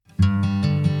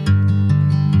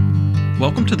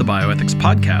Welcome to the Bioethics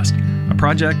Podcast, a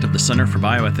project of the Center for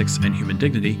Bioethics and Human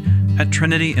Dignity at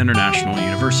Trinity International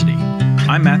University.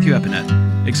 I'm Matthew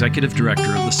Epinette, Executive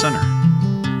Director of the Center.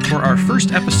 For our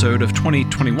first episode of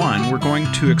 2021, we're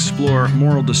going to explore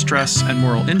moral distress and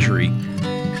moral injury,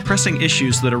 pressing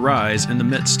issues that arise in the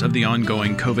midst of the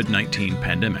ongoing COVID-19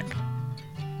 pandemic.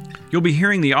 You'll be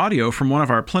hearing the audio from one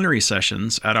of our plenary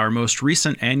sessions at our most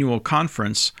recent annual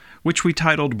conference, which we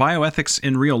titled Bioethics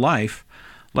in Real Life: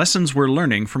 Lessons We're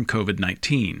Learning from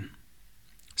COVID-19.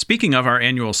 Speaking of our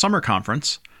annual summer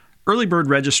conference, early bird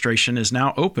registration is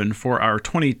now open for our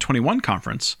 2021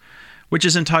 conference, which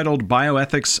is entitled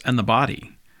Bioethics and the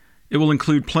Body. It will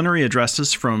include plenary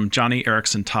addresses from Joni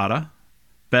Eareckson Tada,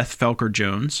 Beth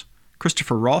Felker-Jones,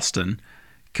 Christopher Ralston,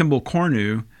 Kimball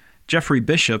Cornu, Jeffrey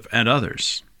Bishop, and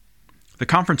others. The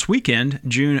conference weekend,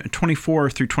 June 24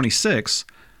 through 26,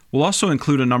 will also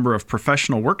include a number of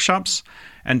professional workshops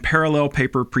and parallel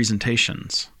paper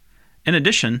presentations. In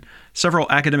addition, several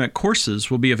academic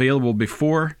courses will be available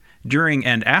before, during,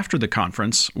 and after the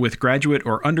conference, with graduate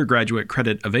or undergraduate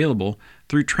credit available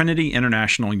through Trinity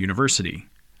International University.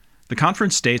 The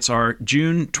conference dates are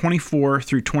June 24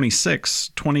 through 26,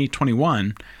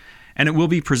 2021, and it will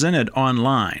be presented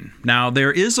online. Now,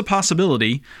 there is a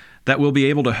possibility that we'll be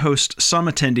able to host some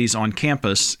attendees on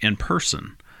campus in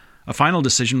person. A final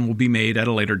decision will be made at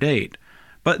a later date,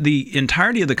 but the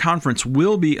entirety of the conference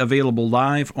will be available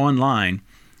live online,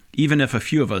 even if a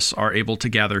few of us are able to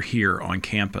gather here on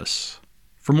campus.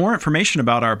 For more information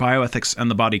about our Bioethics and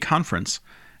the Body conference,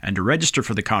 and to register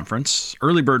for the conference,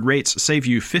 early bird rates save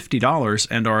you $50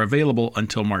 and are available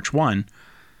until March 1,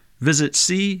 visit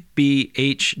cbhd.org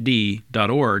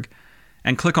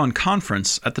and click on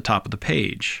Conference at the top of the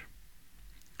page.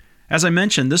 As I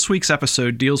mentioned, this week's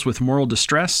episode deals with moral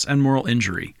distress and moral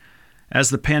injury. As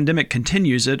the pandemic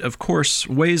continues, it, of course,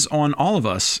 weighs on all of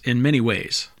us in many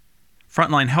ways.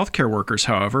 Frontline healthcare workers,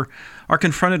 however, are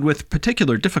confronted with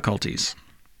particular difficulties.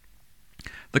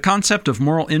 The concept of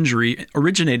moral injury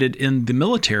originated in the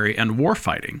military and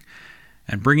warfighting,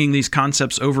 and bringing these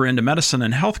concepts over into medicine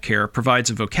and healthcare provides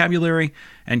a vocabulary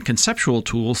and conceptual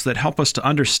tools that help us to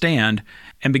understand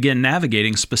and begin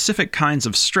navigating specific kinds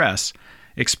of stress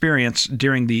experienced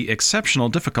during the exceptional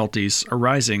difficulties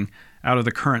arising out of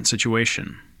the current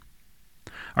situation.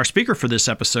 Our speaker for this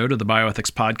episode of the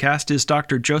Bioethics Podcast is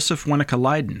Dr. Joseph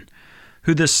Winnicke-Leiden,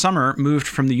 who this summer moved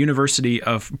from the University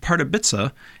of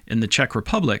Pardubice in the Czech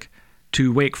Republic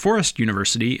to Wake Forest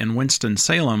University in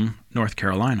Winston-Salem, North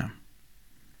Carolina.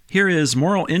 Here is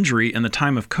Moral Injury in the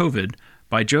Time of COVID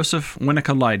by Joseph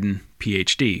Winnicke-Leiden,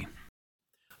 Ph.D.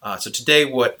 So today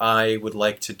what I would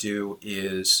like to do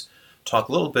is talk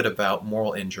a little bit about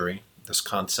moral injury, this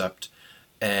concept,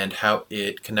 and how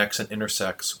it connects and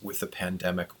intersects with the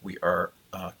pandemic we are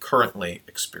currently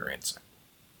experiencing.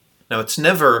 Now, it's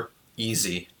never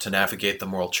easy to navigate the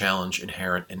moral challenge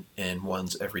inherent in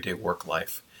one's everyday work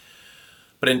life.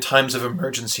 But in times of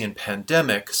emergency and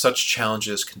pandemic, such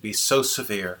challenges can be so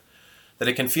severe that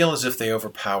it can feel as if they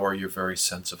overpower your very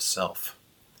sense of self.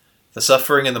 The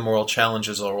suffering and the moral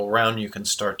challenges all around you can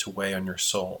start to weigh on your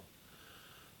soul.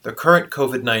 The current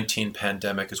COVID-19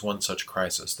 pandemic is one such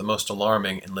crisis, the most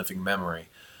alarming in living memory,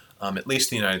 at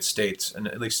least in the United States, and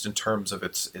at least in terms of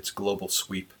its global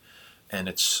sweep and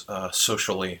its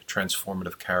socially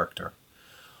transformative character.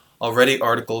 Already,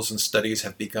 articles and studies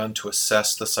have begun to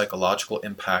assess the psychological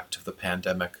impact of the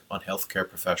pandemic on healthcare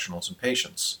professionals and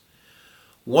patients.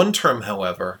 One term,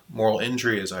 however, moral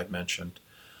injury, as I'd mentioned,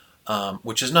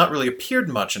 which has not really appeared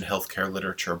much in healthcare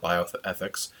literature or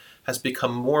bioethics, has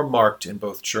become more marked in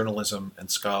both journalism and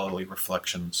scholarly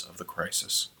reflections of the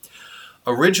crisis.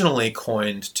 Originally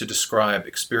coined to describe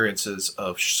experiences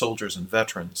of soldiers and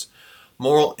veterans,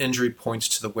 moral injury points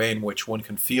to the way in which one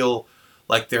can feel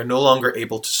like they're no longer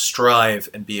able to strive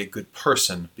and be a good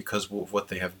person because of what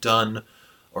they have done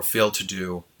or failed to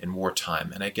do in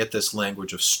wartime. And I get this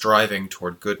language of striving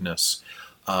toward goodness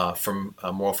from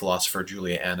moral philosopher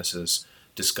Julia Annis's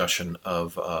discussion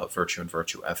of virtue and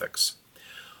virtue ethics.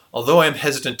 Although I am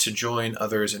hesitant to join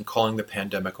others in calling the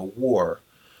pandemic a war,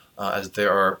 as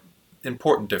there are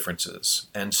important differences,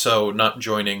 and so not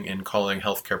joining in calling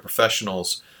healthcare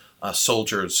professionals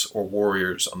soldiers or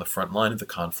warriors on the front line of the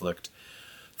conflict,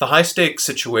 the high-stakes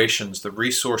situations, the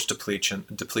resource depletion,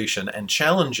 and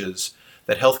challenges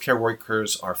that healthcare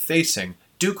workers are facing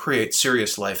do create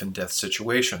serious life and death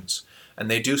situations,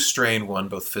 and they do strain one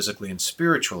both physically and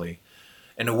spiritually,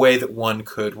 in a way that one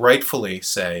could rightfully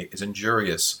say is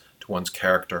injurious to one's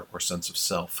character or sense of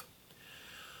self.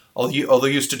 Although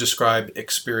used to describe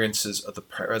experiences of the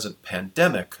present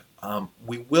pandemic,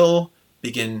 we will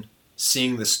begin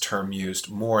seeing this term used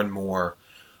more and more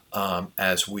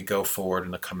as we go forward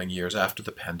in the coming years after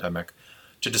the pandemic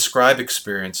to describe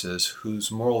experiences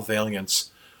whose moral valiance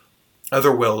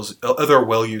other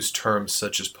well-used terms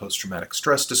such as post-traumatic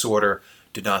stress disorder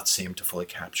do not seem to fully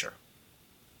capture.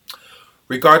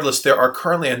 Regardless, there are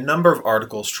currently a number of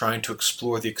articles trying to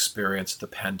explore the experience of the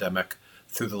pandemic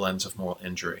through the lens of moral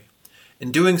injury.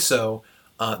 In doing so,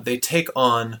 they take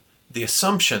on the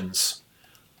assumptions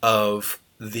of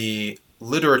the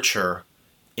literature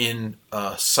in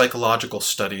psychological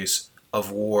studies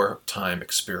of wartime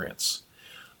experience.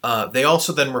 They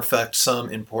also then reflect some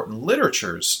important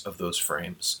literatures of those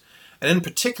frames. And in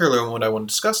particular, what I want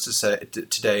to discuss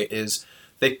today is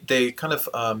they kind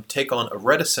of take on a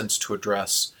reticence to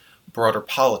address broader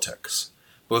politics,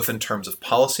 both in terms of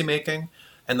policymaking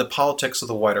and the politics of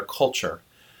the wider culture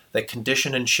that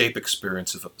condition and shape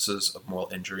experiences of moral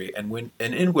injury and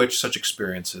in which such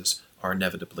experiences are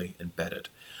inevitably embedded.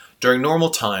 During normal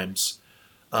times,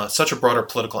 such a broader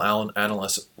political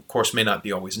analysis, of course, may not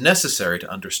be always necessary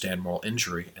to understand moral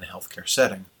injury in a healthcare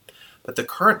setting. But the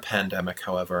current pandemic,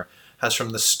 however, has from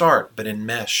the start been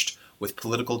enmeshed with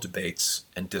political debates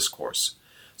and discourse.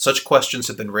 Such questions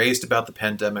have been raised about the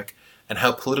pandemic and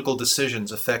how political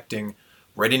decisions affecting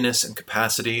readiness and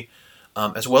capacity,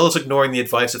 as well as ignoring the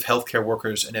advice of healthcare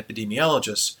workers and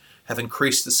epidemiologists, have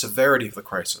increased the severity of the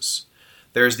crisis.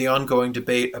 There is the ongoing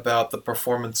debate about the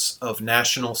performance of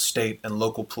national, state, and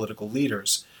local political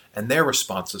leaders and their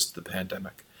responses to the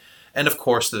pandemic. And of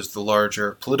course, there's the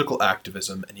larger political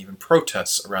activism and even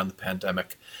protests around the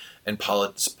pandemic and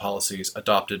policies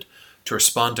adopted to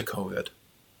respond to COVID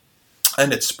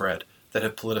and its spread that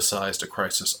have politicized a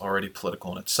crisis already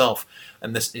political in itself.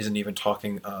 And this isn't even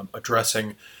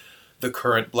addressing the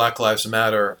current Black Lives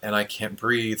Matter and I Can't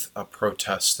Breathe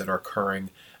protests that are occurring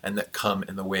and that come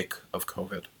in the wake of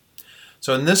COVID.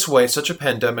 So in this way, such a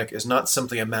pandemic is not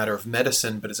simply a matter of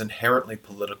medicine, but is inherently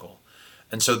political.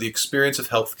 And so the experience of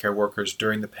healthcare workers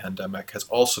during the pandemic has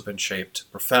also been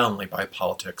shaped profoundly by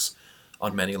politics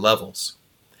on many levels.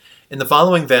 In the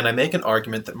following, then, I make an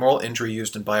argument that moral injury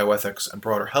used in bioethics and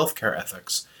broader healthcare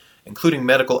ethics, including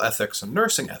medical ethics and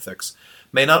nursing ethics,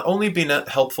 may not only be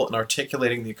helpful in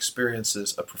articulating the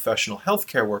experiences of professional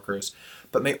healthcare workers,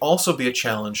 but may also be a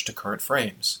challenge to current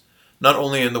frames, not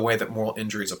only in the way that moral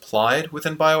injury is applied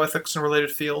within bioethics and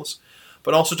related fields,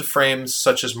 but also to frames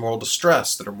such as moral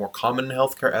distress that are more common in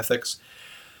healthcare ethics,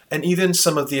 and even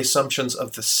some of the assumptions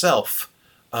of the self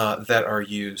that are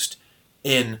used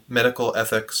in medical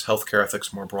ethics, healthcare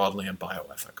ethics more broadly, and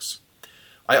bioethics.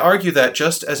 I argue that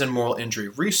just as in moral injury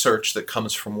research that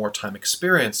comes from wartime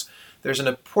experience, there's an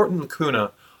important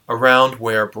lacuna around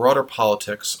where broader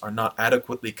politics are not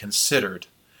adequately considered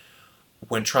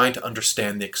when trying to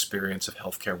understand the experience of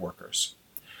healthcare workers.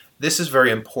 This is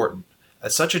very important,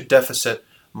 as such a deficit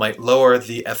might lower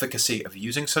the efficacy of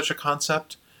using such a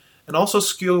concept, and also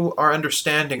skew our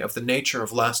understanding of the nature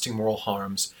of lasting moral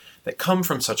harms that come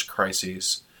from such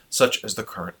crises, such as the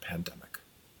current pandemic.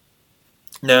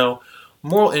 Now,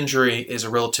 moral injury is a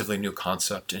relatively new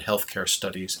concept in healthcare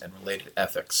studies and related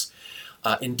ethics.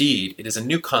 Indeed, it is a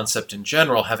new concept in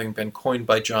general, having been coined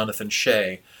by Jonathan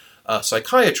Shea, a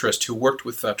psychiatrist who worked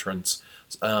with veterans,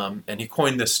 and he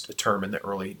coined this term in the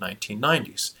early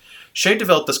 1990s. Shea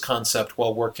developed this concept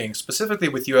while working specifically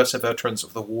with U.S. veterans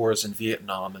of the wars in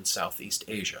Vietnam and Southeast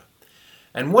Asia.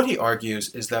 And what he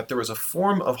argues is that there was a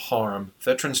form of harm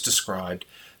veterans described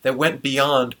that went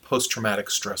beyond post-traumatic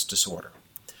stress disorder.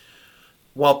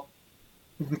 While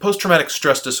post-traumatic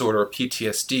stress disorder, or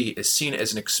PTSD, is seen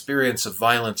as an experience of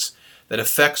violence that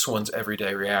affects one's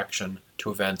everyday reaction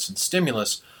to events and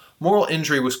stimulus, moral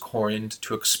injury was coined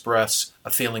to express a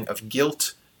feeling of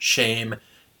guilt, shame,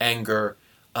 anger,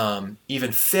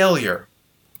 even failure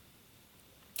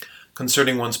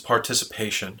concerning one's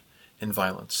participation in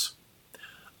violence.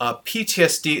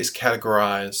 PTSD is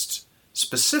categorized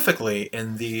specifically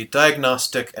in the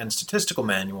Diagnostic and Statistical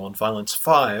Manual in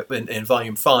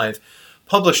Volume 5,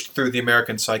 published through the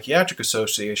American Psychiatric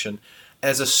Association,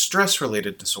 as a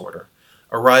stress-related disorder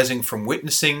arising from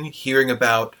witnessing, hearing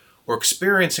about, or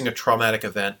experiencing a traumatic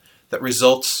event that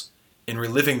results in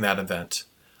reliving that event,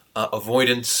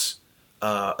 avoidance,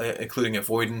 including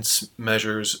avoidance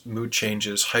measures, mood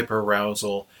changes,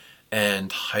 hyperarousal, and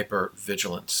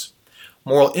hypervigilance.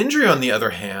 Moral injury, on the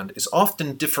other hand, is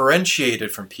often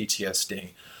differentiated from PTSD,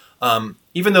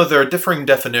 even though there are differing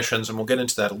definitions, and we'll get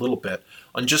into that a little bit,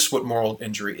 on just what moral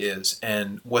injury is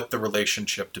and what the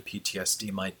relationship to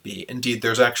PTSD might be. Indeed,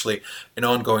 there's actually an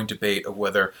ongoing debate of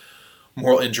whether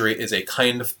moral injury is a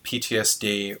kind of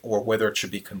PTSD or whether it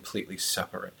should be completely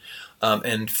separate.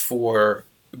 And for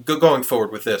going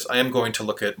forward with this, I am going to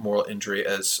look at moral injury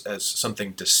as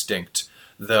something distinct,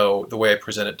 though the way I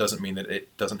present it doesn't mean that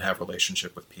it doesn't have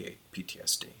relationship with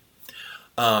PTSD.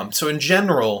 So in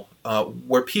general,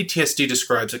 where PTSD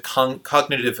describes a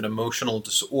cognitive and emotional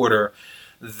disorder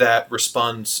that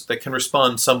can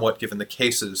respond somewhat, given the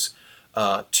cases,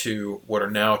 to what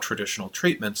are now traditional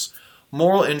treatments,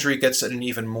 moral injury gets at an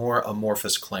even more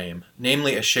amorphous claim,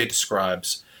 namely, as Shea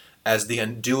describes, as the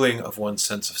undoing of one's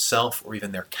sense of self or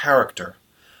even their character,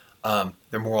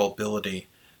 their moral ability,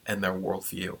 and their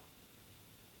worldview.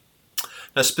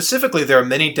 Now, specifically, there are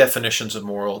many definitions of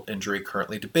moral injury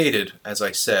currently debated, as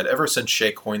I said, ever since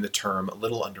Shea coined the term a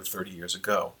little under 30 years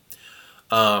ago.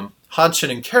 Hodgson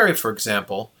and Carey, for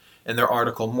example, in their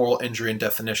article Moral Injury and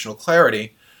Definitional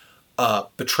Clarity,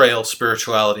 Betrayal,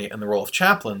 Spirituality, and the Role of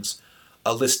Chaplains,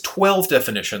 list 12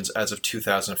 definitions as of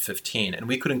 2015, and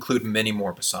we could include many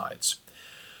more besides.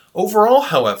 Overall,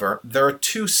 however, there are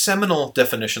two seminal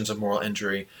definitions of moral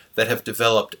injury that have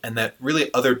developed and that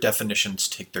really other definitions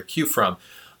take their cue from.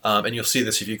 And you'll see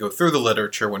this if you go through the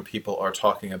literature when people are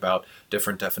talking about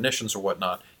different definitions or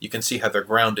whatnot. You can see how they're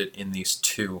grounded in these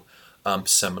two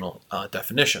seminal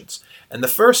definitions. And the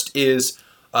first is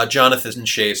Jonathan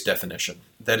Shea's definition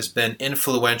that has been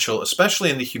influential, especially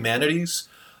in the humanities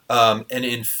and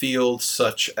in fields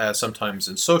such as sometimes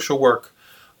in social work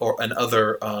and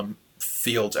other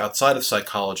fields outside of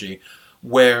psychology,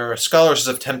 where scholars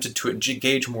have attempted to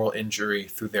gauge moral injury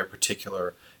through their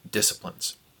particular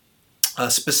disciplines.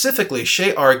 Specifically,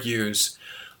 Shea argues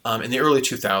in the early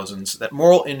 2000s that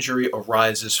moral injury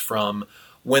arises from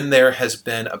when there has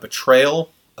been a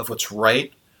betrayal of what's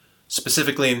right,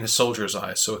 specifically in the soldier's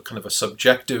eyes, so kind of a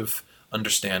subjective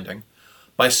understanding,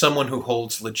 by someone who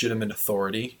holds legitimate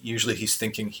authority. Usually he's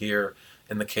thinking here,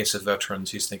 in the case of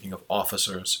veterans, he's thinking of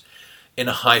officers, in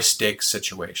a high-stakes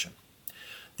situation.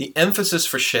 The emphasis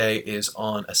for Shea is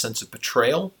on a sense of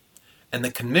betrayal, and the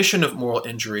commission of moral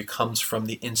injury comes from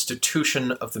the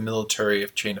institution of the military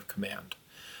chain of command.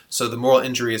 So the moral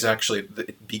injury is actually,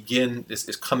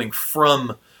 is coming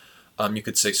from, you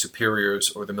could say, superiors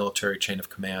or the military chain of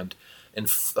command, and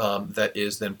that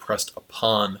is then pressed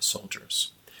upon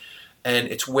soldiers. And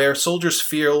it's where soldiers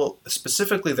feel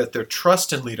specifically that their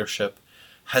trust in leadership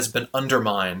has been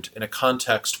undermined in a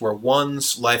context where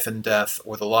one's life and death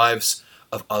or the lives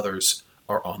of others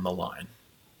are on the line.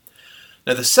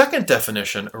 Now, the second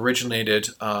definition originated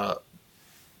not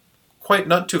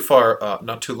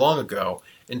too long ago,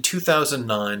 in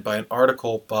 2009, by an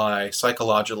article by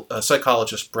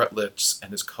psychologist Brett Litz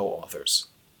and his co-authors.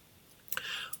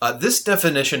 This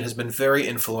definition has been very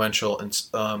influential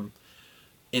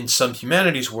in some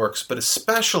humanities works, but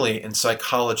especially in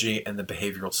psychology and the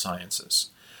behavioral sciences.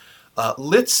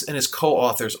 Litz and his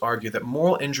co-authors argue that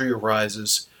moral injury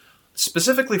arises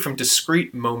specifically from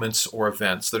discrete moments or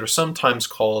events that are sometimes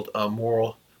called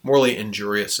morally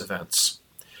injurious events.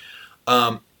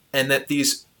 And that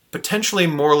these potentially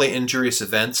morally injurious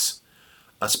events,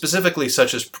 specifically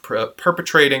such as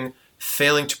perpetrating,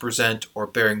 failing to present, or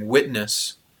bearing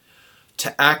witness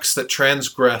to acts that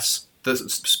transgress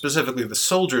specifically the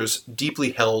soldier's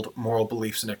deeply held moral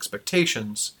beliefs and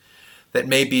expectations, that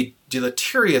may be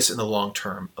deleterious in the long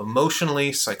term,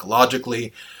 emotionally,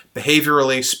 psychologically,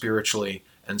 behaviorally, spiritually,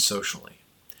 and socially.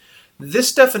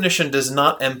 This definition does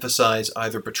not emphasize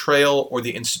either betrayal or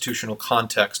the institutional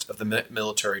context of the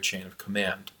military chain of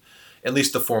command, at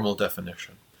least the formal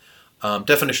definition.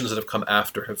 Definitions that have come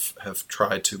after have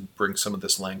tried to bring some of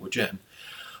this language in.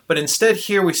 But instead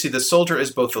here we see the soldier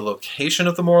as both the location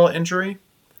of the moral injury,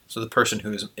 so the person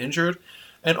who is injured,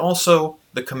 and also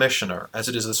the commissioner, as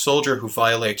it is the soldier who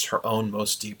violates her own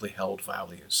most deeply held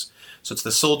values. So it's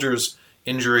the soldier's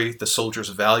injury, the soldier's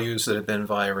values that have been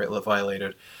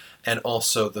violated, and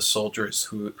also the soldiers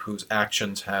whose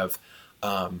actions have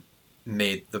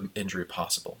made the injury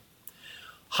possible.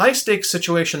 High-stakes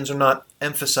situations are not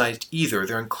emphasized either.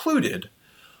 They're included,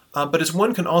 but as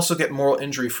one can also get moral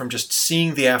injury from just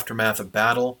seeing the aftermath of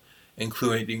battle,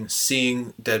 including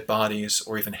seeing dead bodies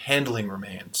or even handling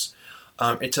remains.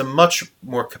 It's a much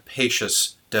more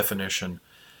capacious definition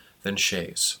than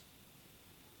Shea's.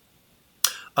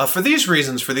 For these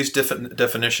reasons, for these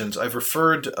definitions, I've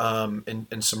referred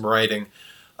in some writing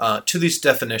to these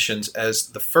definitions as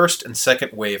the first and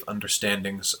second wave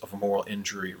understandings of moral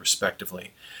injury,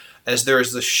 respectively, as there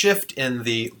is the shift in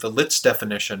the Litz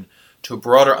definition to a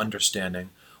broader understanding,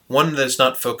 one that is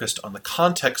not focused on the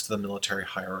context of the military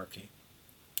hierarchy,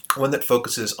 one that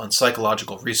focuses on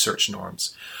psychological research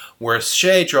norms, whereas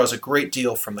Shea draws a great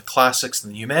deal from the classics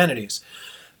and the humanities.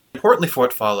 Importantly for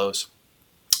what follows,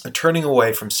 a turning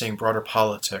away from seeing broader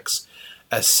politics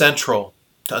as central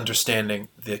to understanding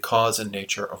the cause and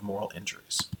nature of moral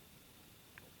injuries.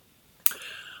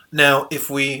 Now, if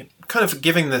we kind of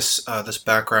giving this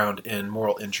background in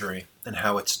moral injury and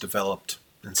how it's developed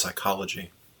in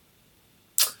psychology,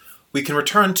 we can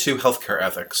return to healthcare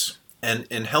ethics and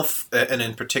in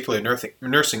particular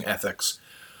nursing ethics,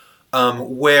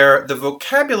 where the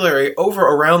vocabulary over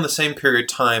around the same period of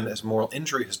time as moral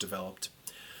injury has developed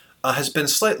has been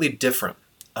slightly different,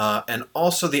 and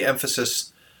also the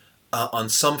emphasis on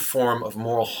some form of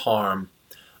moral harm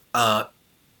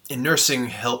in nursing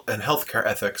and healthcare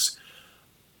ethics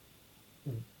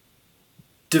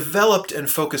developed and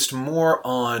focused more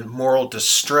on moral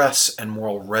distress and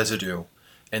moral residue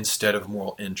instead of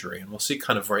moral injury. And we'll see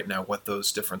kind of right now what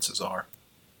those differences are.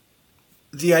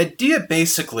 The idea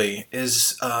basically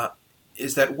is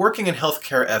that working in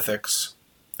healthcare ethics,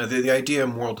 the idea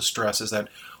of moral distress is that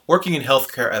working in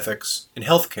healthcare ethics, in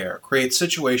healthcare, creates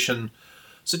situations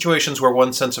where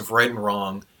one's sense of right and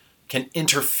wrong can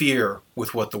interfere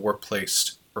with what the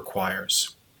workplace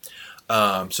requires.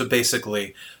 So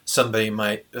basically, somebody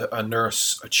might, a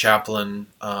nurse, a chaplain,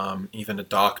 even a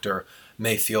doctor,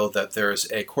 may feel that there's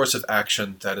a course of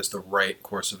action that is the right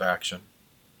course of action.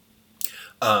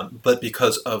 But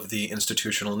because of the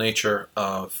institutional nature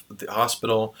of the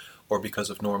hospital, or because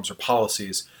of norms or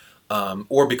policies,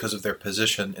 or because of their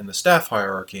position in the staff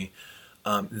hierarchy,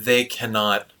 they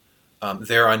cannot,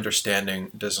 their understanding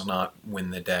does not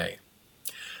win the day.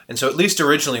 And so at least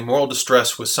originally, moral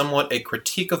distress was somewhat a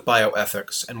critique of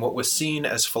bioethics and what was seen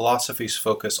as philosophy's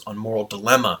focus on moral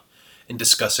dilemma in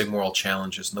discussing moral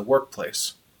challenges in the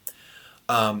workplace.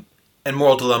 And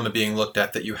moral dilemma being looked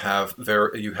at that you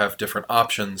have different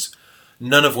options,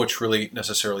 none of which really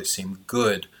necessarily seem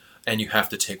good, and you have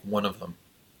to take one of them.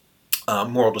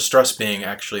 Moral distress being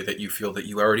actually that you feel that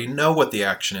you already know what the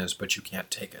action is, but you can't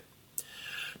take it.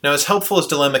 Now, as helpful as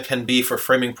dilemma can be for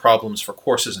framing problems for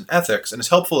courses in ethics, and as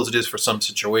helpful as it is for some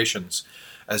situations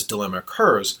as dilemma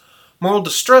occurs, moral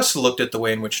distress looked at the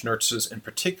way in which nurses in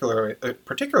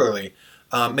particularly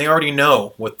may already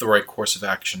know what the right course of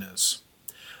action is.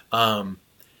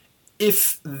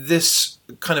 If this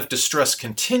kind of distress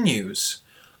continues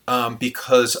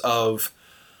because of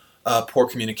poor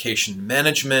communication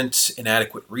management,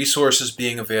 inadequate resources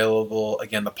being available,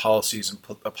 again, the policies and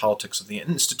politics of the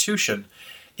institution,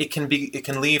 it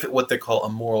can leave what they call a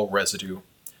moral residue,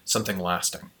 something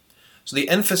lasting. So the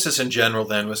emphasis in general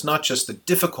then was not just the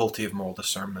difficulty of moral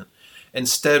discernment.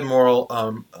 Instead,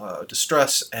 moral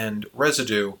distress and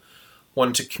residue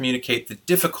wanted to communicate the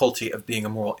difficulty of being a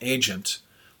moral agent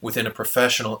within a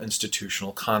professional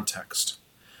institutional context.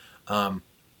 Or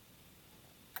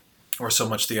so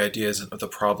much the idea is of the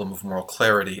problem of moral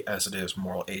clarity as it is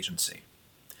moral agency.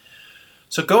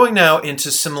 So going now into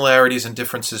similarities and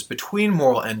differences between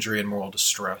moral injury and moral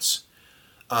distress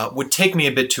would take me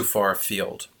a bit too far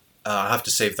afield. I'll have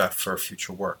to save that for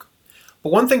future work.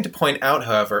 But one thing to point out,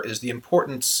 however, is the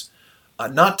importance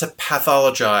not to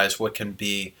pathologize what can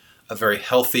be a very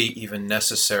healthy, even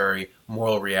necessary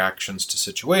moral reactions to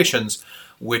situations,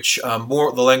 which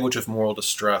the language of moral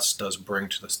distress does bring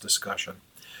to this discussion.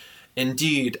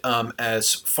 Indeed,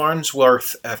 as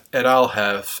Farnsworth et al.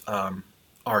 Have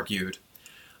argued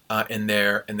in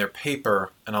their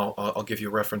paper, and I'll give you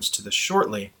a reference to this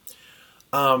shortly,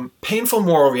 painful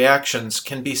moral reactions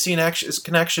can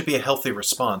actually be a healthy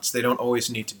response. They don't always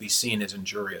need to be seen as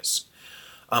injurious.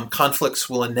 Conflicts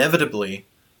will inevitably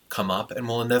come up and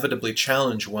will inevitably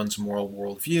challenge one's moral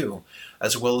worldview,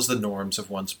 as well as the norms of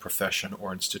one's profession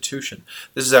or institution.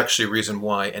 This is actually a reason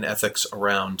why in ethics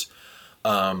around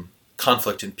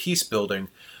conflict and peace building,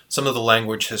 some of the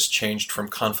language has changed from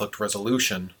conflict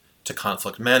resolution to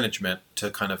conflict management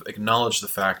to kind of acknowledge the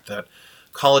fact that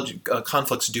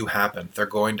conflicts do happen. They're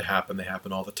going to happen. They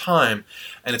happen all the time.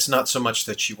 And it's not so much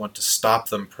that you want to stop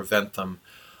them, prevent them,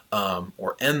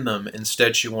 or end them.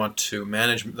 Instead, you want to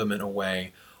manage them in a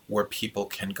way where people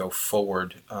can go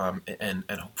forward and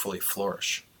hopefully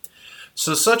flourish.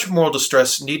 So such moral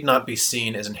distress need not be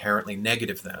seen as inherently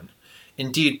negative then.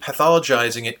 Indeed,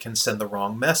 pathologizing it can send the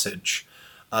wrong message,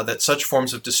 that such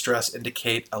forms of distress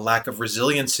indicate a lack of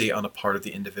resiliency on the part of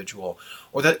the individual,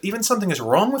 or that even something is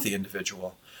wrong with the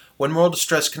individual, when moral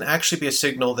distress can actually be a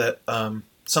signal that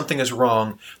something is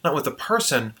wrong, not with the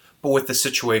person, but with the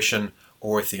situation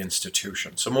or with the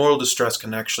institution. So moral distress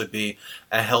can actually be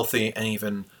a healthy and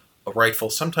even a rightful,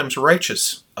 sometimes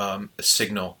righteous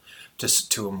signal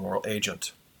to a moral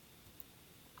agent.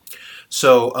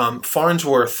 So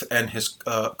Farnsworth and his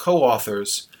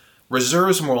co-authors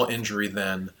reserves moral injury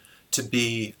then to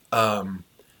be an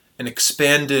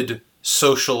expanded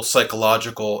social,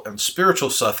 psychological, and spiritual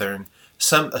suffering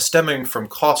stemming from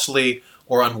costly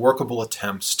or unworkable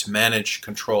attempts to manage,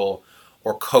 control,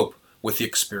 or cope with the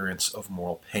experience of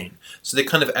moral pain. So they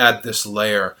kind of add this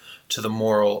layer to the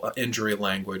moral injury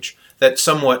language that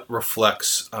somewhat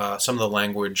reflects some of the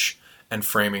language and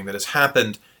framing that has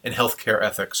happened in healthcare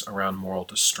ethics around moral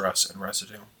distress and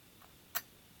residue.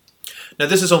 Now,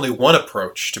 this is only one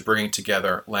approach to bringing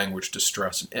together language of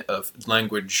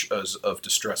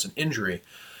distress and injury.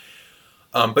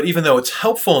 But even though it's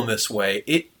helpful in this way,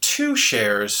 it too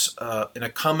shares in a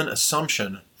common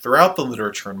assumption throughout the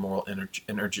literature on moral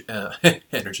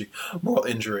moral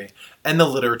injury, and the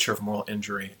literature of moral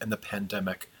injury and the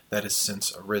pandemic that has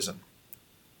since arisen.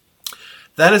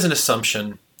 That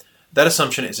assumption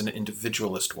is an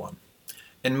individualist one.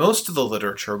 In most of the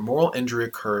literature, moral injury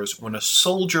occurs when a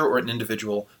soldier or an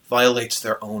individual violates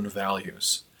their own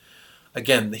values.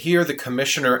 Again, here the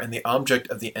commissioner and the object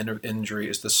of the injury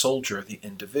is the soldier, the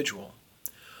individual.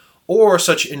 Or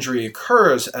such injury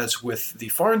occurs, as with the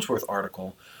Farnsworth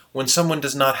article, when someone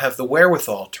does not have the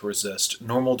wherewithal to resist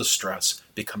normal distress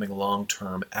becoming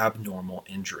long-term abnormal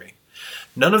injury.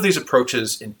 None of these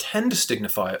approaches intend to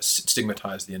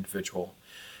stigmatize the individual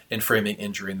in framing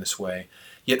injury in this way,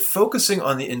 yet focusing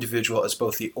on the individual as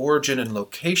both the origin and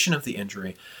location of the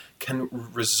injury can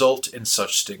result in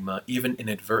such stigma, even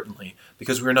inadvertently,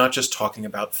 because we're not just talking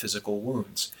about physical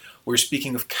wounds. We're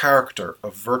speaking of character,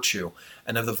 of virtue,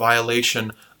 and of the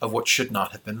violation of what should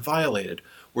not have been violated.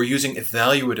 We're using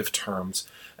evaluative terms,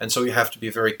 and so you have to be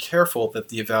very careful that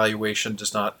the evaluation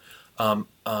does not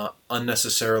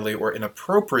unnecessarily or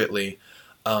inappropriately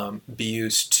be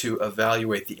used to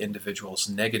evaluate the individuals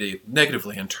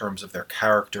negatively in terms of their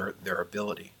character, their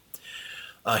ability.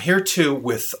 Here too,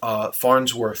 with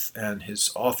Farnsworth and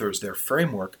his authors, their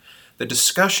framework, the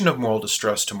discussion of moral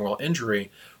distress to moral injury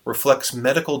reflects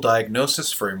medical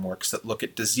diagnosis frameworks that look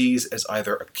at disease as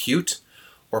either acute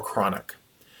or chronic.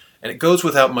 And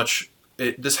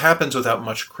this happens without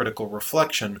much critical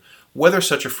reflection whether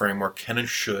such a framework can and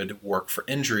should work for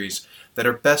injuries that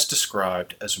are best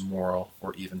described as moral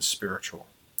or even spiritual.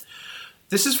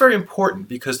 This is very important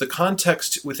because the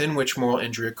context within which moral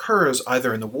injury occurs,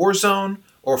 either in the war zone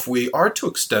or if we are to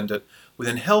extend it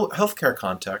within healthcare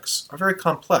contexts, are very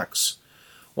complex.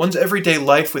 One's everyday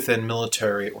life within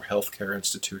military or healthcare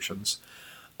institutions,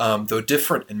 though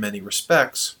different in many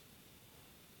respects,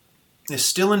 is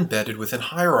still embedded within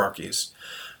hierarchies,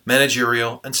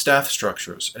 managerial and staff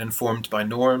structures, and informed by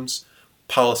norms,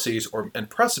 policies, and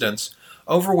precedents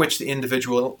over which the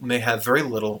individual may have very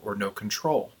little or no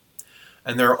control.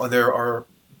 And there are,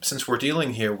 since we're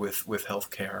dealing here with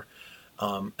healthcare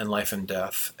and life and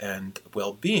death and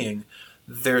well-being,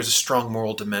 there's a strong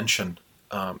moral dimension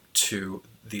to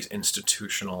these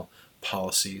institutional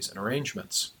policies and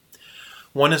arrangements.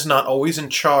 One is not always in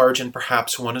charge, and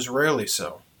perhaps one is rarely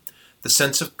so. The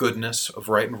sense of goodness, of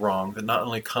right and wrong, that not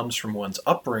only comes from one's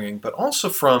upbringing, but also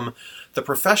from the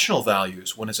professional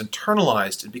values one has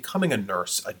internalized in becoming a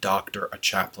nurse, a doctor, a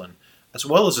chaplain, as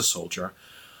well as a soldier,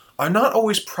 are not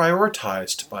always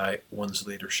prioritized by one's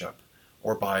leadership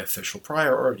or by official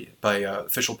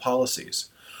policies.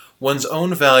 One's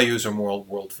own values or moral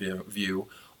worldview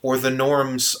or the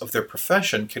norms of their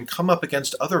profession can come up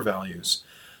against other values,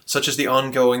 such as the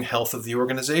ongoing health of the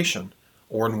organization,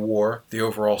 or in war, the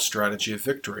overall strategy of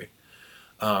victory.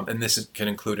 And this can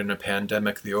include in a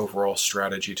pandemic the overall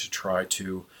strategy to try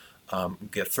to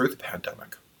get through the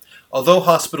pandemic. Although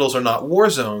hospitals are not war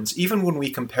zones, even when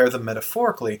we compare them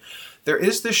metaphorically, there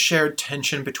is this shared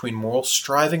tension between moral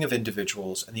striving of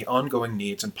individuals and the ongoing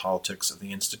needs and politics of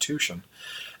the institution.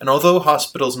 And although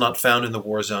hospitals not found in the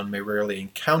war zone may rarely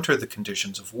encounter the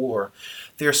conditions of war,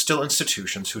 they are still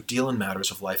institutions who deal in matters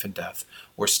of life and death,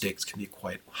 where stakes can be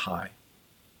quite high.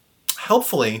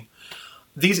 Helpfully,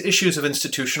 these issues of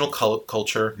institutional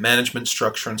culture, management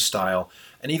structure and style,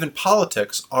 and even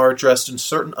politics are addressed in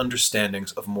certain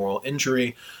understandings of moral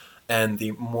injury and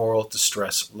the moral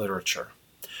distress literature.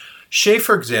 Shea,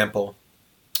 for example,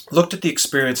 looked at the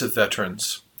experience of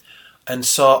veterans and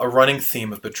saw a running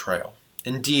theme of betrayal.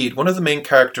 Indeed, one of the main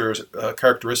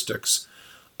characteristics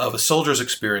of a soldier's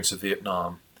experience of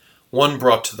Vietnam, one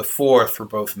brought to the fore through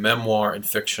both memoir and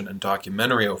fiction and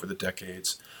documentary over the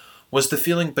decades, was the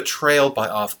feeling of betrayal by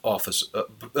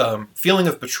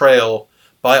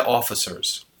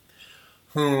officers,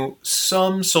 who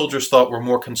some soldiers thought were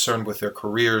more concerned with their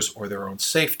careers or their own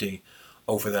safety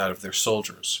over that of their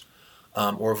soldiers,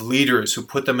 or of leaders who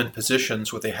put them in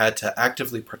positions where they had to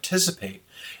actively participate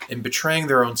in betraying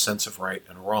their own sense of right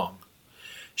and wrong.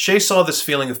 Shea saw this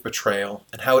feeling of betrayal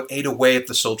and how it ate away at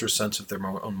the soldier's sense of their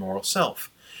own moral self.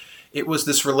 It was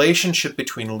this relationship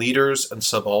between leaders and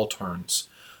subalterns,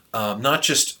 not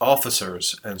just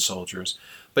officers and soldiers,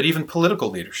 but even political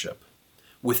leadership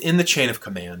within the chain of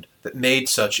command that made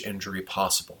such injury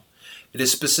possible. It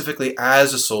is specifically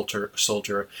as a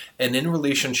soldier and in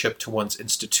relationship to one's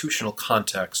institutional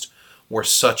context where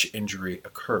such injury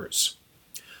occurs.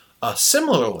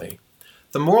 Similarly,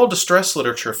 the moral distress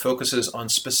literature focuses on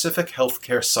specific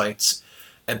healthcare sites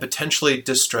and potentially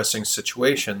distressing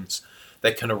situations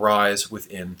that can arise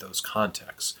within those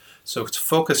contexts. So it's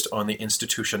focused on the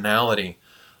institutionality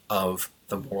of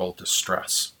the moral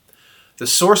distress. The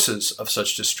sources of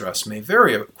such distress may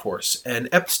vary, of course, and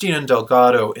Epstein and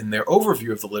Delgado, in their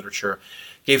overview of the literature,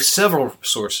 gave several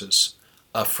sources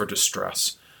for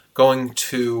distress, going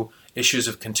to issues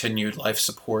of continued life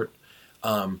support,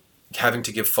 having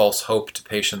to give false hope to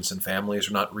patients and families,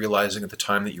 or not realizing at the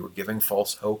time that you were giving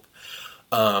false hope,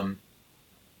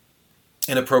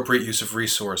 inappropriate use of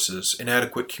resources,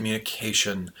 inadequate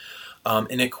communication,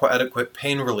 inadequate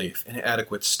pain relief,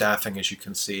 inadequate staffing, as you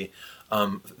can see,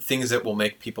 things that will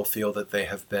make people feel that they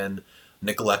have been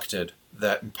neglected,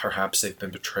 that perhaps they've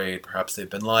been betrayed, perhaps they've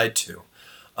been lied to,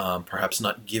 perhaps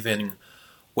not given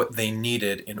what they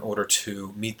needed in order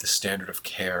to meet the standard of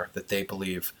care that they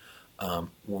believe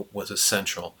was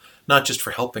essential, not just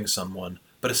for helping someone,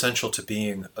 but essential to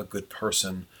being a good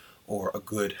person or a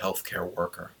good healthcare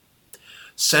worker.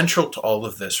 Central to all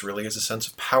of this really is a sense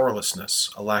of powerlessness,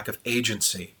 a lack of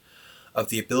agency, of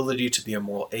the ability to be a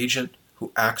moral agent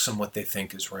who acts on what they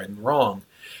think is right and wrong,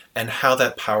 and how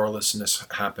that powerlessness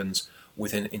happens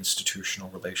within institutional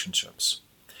relationships.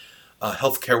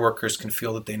 Healthcare workers can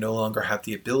feel that they no longer have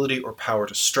the ability or power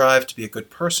to strive to be a good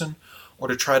person, or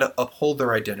to try to uphold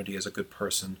their identity as a good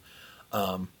person,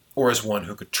 or as one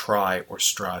who could try or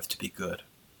strive to be good.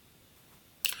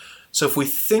 So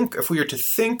if we are to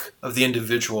think of the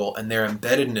individual and their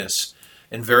embeddedness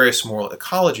in various moral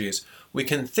ecologies, we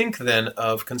can think then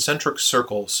of concentric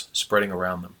circles spreading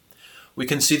around them. We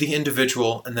can see the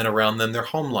individual and then around them their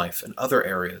home life and other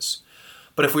areas.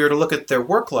 But if we were to look at their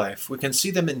work life, we can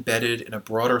see them embedded in a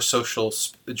broader social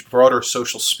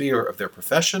sphere of their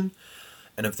profession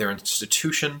and of their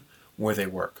institution where they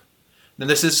work. Now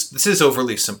this is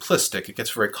overly simplistic. It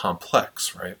gets very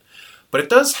complex, right? But it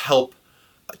does help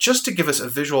just to give us a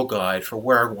visual guide for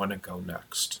where I want to go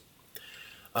next.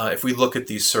 If we look at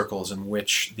these circles in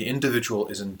which the individual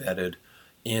is embedded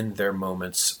in their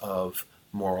moments of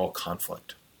moral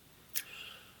conflict.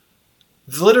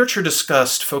 The literature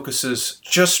discussed focuses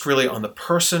just really on the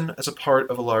person as a part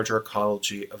of a larger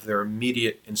ecology of their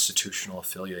immediate institutional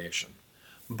affiliation,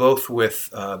 both with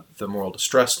the moral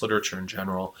distress literature in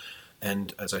general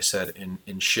and, as I said,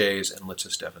 in Shea's and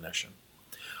Litz's definition.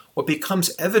 What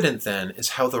becomes evident then is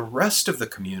how the rest of the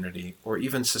community, or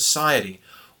even society,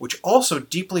 which also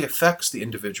deeply affects the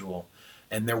individual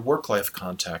and their work-life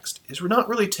context, is not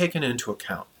really taken into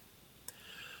account.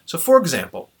 So for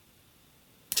example,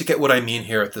 to get what I mean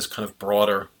here at this kind of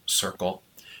broader circle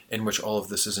in which all of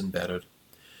this is embedded,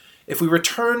 if we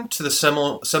return to the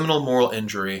seminal moral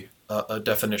injury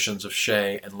definitions of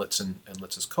Shea and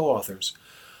Litz's co-authors,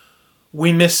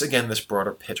 we miss again this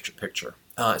broader picture.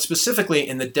 Specifically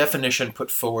in the definition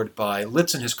put forward by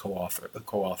Litz and his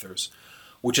co-authors,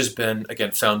 which has been,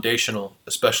 again, foundational,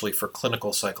 especially for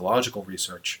clinical psychological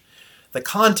research, the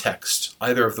context,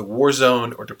 either of the war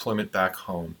zone or deployment back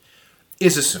home,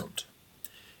 is assumed.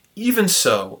 Even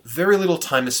so, very little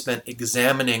time is spent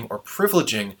examining or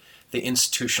privileging the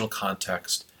institutional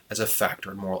context as a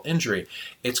factor in moral injury.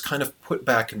 It's kind of put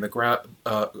back in the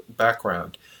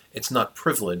background. It's not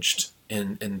privileged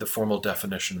in the formal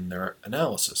definition in their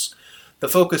analysis. The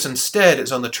focus instead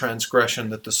is on the transgression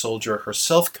that the soldier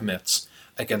herself commits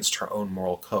against her own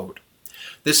moral code.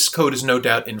 This code is no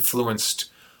doubt influenced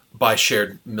by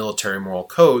shared military moral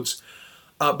codes,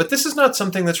 but this is not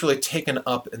something that's really taken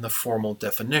up in the formal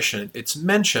definition. It's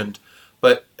mentioned,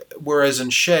 but whereas in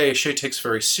Shea takes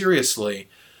very seriously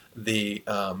the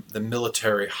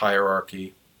military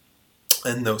hierarchy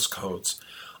and those codes.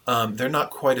 They're not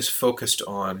quite as focused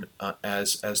on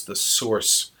as the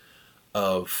source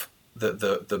of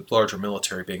the larger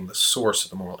military being the source of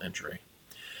the moral injury.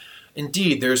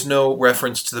 Indeed, there's no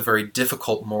reference to the very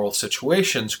difficult moral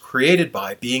situations created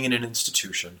by being in an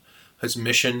institution whose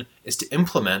mission is to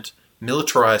implement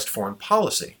militarized foreign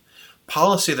policy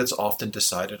that's often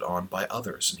decided on by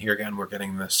others. And here again, we're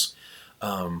getting this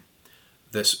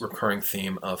recurring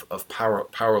theme of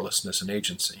powerlessness and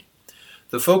agency.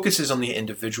 The focus is on the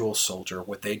individual soldier,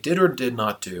 what they did or did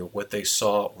not do, what they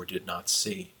saw or did not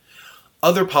see.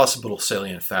 Other possible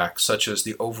salient facts, such as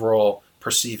the overall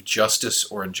perceived justice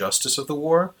or injustice of the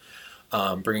war,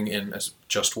 bringing in as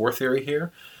just war theory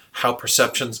here, how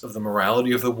perceptions of the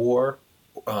morality of the war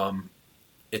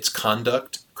its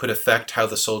conduct could affect how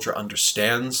the soldier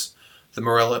understands the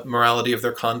morality of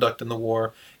their conduct in the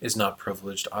war is not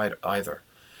privileged either.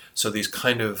 So these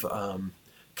kind of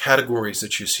categories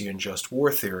that you see in just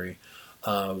war theory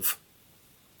of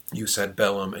jus ad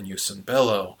bellum and jus in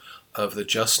bello, of the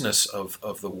justness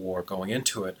of the war going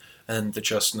into it, and the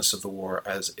justness of the war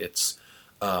as it's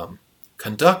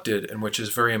conducted, and which is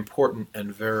very important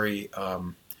and very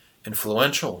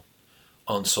influential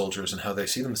on soldiers and how they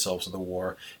see themselves in the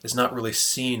war, is not really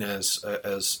seen as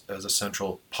a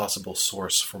central possible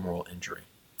source for moral injury.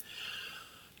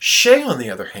 Shea, on the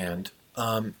other hand,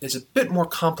 is a bit more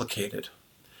complicated.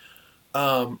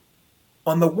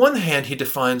 On the one hand, he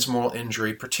defines moral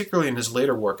injury, particularly in his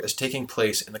later work, as taking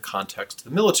place in the context of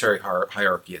the military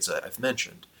hierarchy, as I've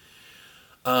mentioned.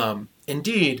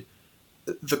 Indeed,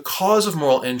 the cause of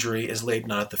moral injury is laid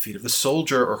not at the feet of the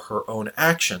soldier or her own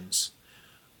actions,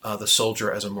 the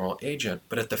soldier as a moral agent,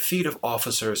 but at the feet of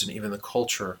officers and even the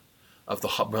culture of the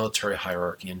military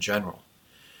hierarchy in general.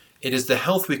 It is the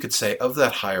health, we could say, of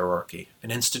that hierarchy,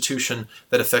 an institution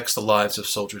that affects the lives of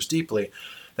soldiers deeply,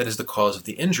 that is the cause of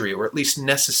the injury, or at least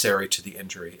necessary to the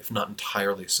injury, if not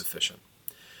entirely sufficient.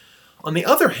 On the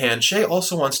other hand, Shea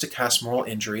also wants to cast moral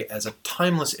injury as a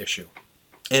timeless issue.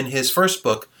 In his first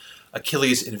book,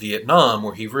 Achilles in Vietnam,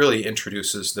 where he really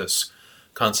introduces this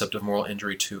concept of moral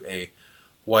injury to a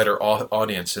wider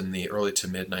audience in the early to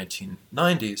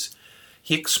mid-1990s,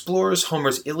 he explores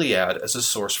Homer's Iliad as a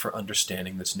source for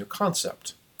understanding this new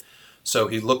concept. So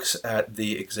he looks at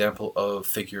the example of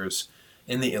figures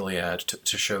in the Iliad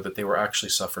to show that they were actually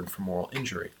suffering from moral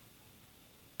injury.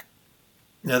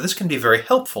 Now, this can be very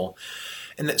helpful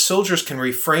in that soldiers can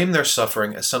reframe their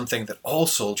suffering as something that all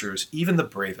soldiers, even the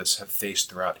bravest, have faced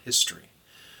throughout history.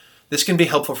 This can be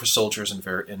helpful for soldiers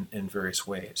in various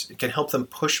ways. It can help them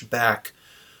push back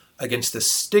against the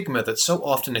stigma that so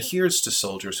often adheres to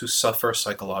soldiers who suffer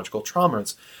psychological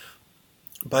traumas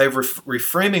by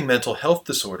reframing mental health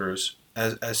disorders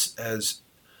as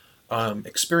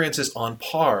experiences on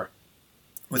par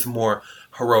with more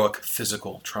heroic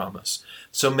physical traumas.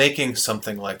 So making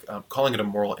something like, calling it a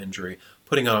moral injury,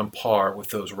 putting it on par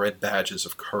with those red badges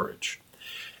of courage.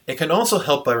 It can also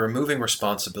help by removing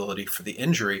responsibility for the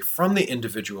injury from the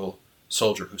individual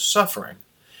soldier who's suffering,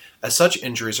 as such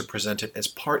injuries are presented as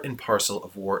part and parcel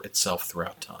of war itself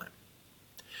throughout time.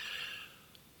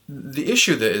 The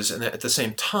issue is, and at the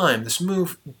same time, this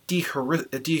move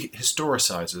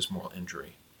dehistoricizes moral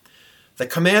injury. The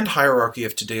command hierarchy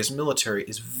of today's military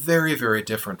is very, very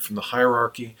different from the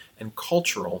hierarchy and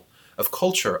culture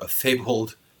of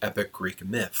fabled epic Greek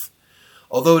myth.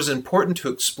 Although it is important to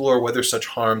explore whether such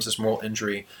harms as moral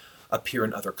injury appear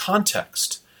in other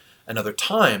contexts and other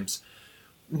times,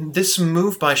 this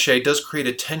move by Shea does create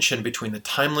a tension between the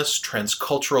timeless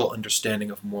transcultural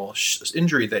understanding of moral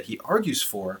injury that he argues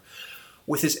for,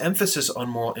 with his emphasis on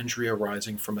moral injury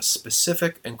arising from a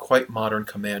specific and quite modern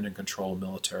command and control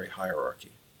military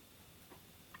hierarchy.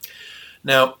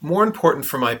 Now, more important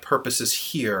for my purposes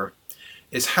here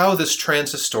is how this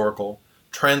transhistorical,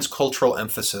 transcultural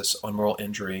emphasis on moral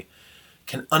injury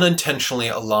can unintentionally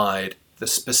elide the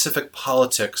specific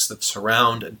politics that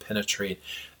surround and penetrate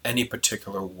any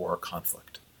particular war or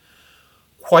conflict.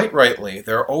 Quite rightly,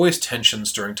 there are always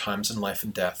tensions during times in life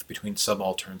and death between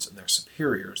subalterns and their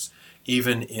superiors,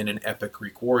 even in an epic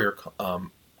Greek warrior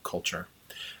culture.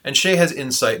 And Shea has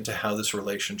insight into how this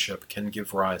relationship can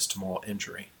give rise to moral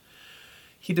injury.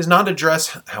 He does not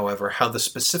address, however, how the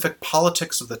specific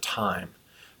politics of the time,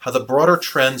 how the broader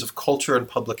trends of culture and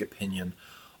public opinion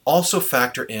also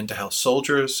factor into how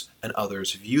soldiers and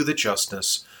others view the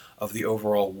justness of the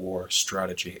overall war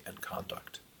strategy and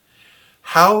conduct.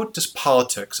 How does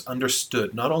politics,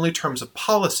 understood not only in terms of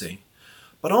policy,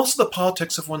 but also the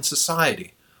politics of one's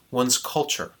society, one's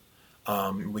culture?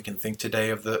 We can think today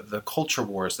of the culture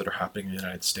wars that are happening in the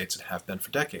United States and have been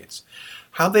for decades.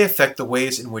 How they affect the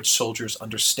ways in which soldiers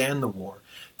understand the war,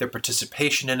 their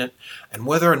participation in it, and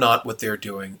whether or not what they're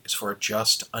doing is for a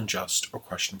just, unjust, or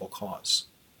questionable cause.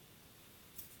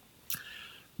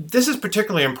 This is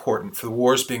particularly important for the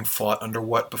wars being fought under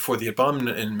what, before the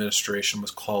Obama administration,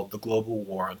 was called the Global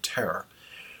War on Terror.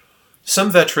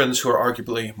 Some veterans who are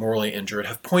arguably morally injured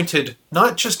have pointed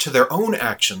not just to their own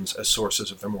actions as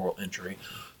sources of their moral injury,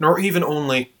 nor even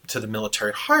only to the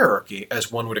military hierarchy,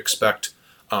 as one would expect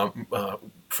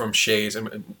from Shea's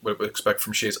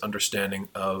understanding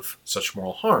of such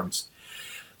moral harms.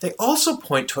 They also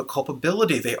point to a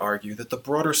culpability, they argue, that the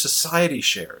broader society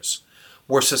shares,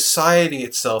 where society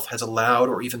itself has allowed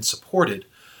or even supported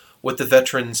what the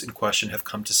veterans in question have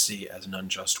come to see as an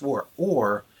unjust war,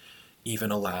 or even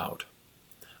allowed.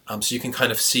 So you can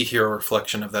kind of see here a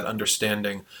reflection of that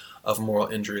understanding of moral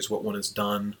injuries, what one has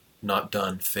done, not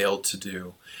done, failed to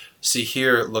do. See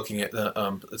here, looking at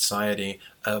the society,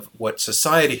 of what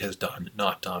society has done,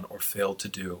 not done, or failed to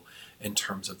do in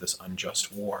terms of this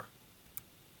unjust war.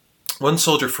 One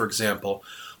soldier, for example,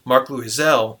 Mark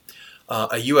Louisel,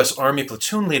 a U.S. Army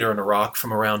platoon leader in Iraq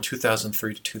from around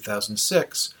 2003 to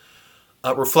 2006,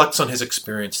 reflects on his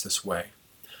experience this way.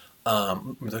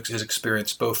 His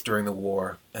experience both during the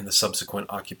war and the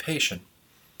subsequent occupation,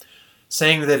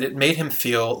 saying that it made him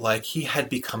feel like he had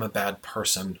become a bad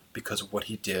person because of what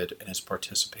he did and his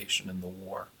participation in the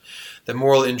war. The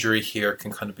moral injury here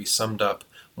can kind of be summed up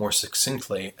more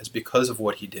succinctly as because of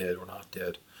what he did or not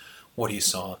did, what he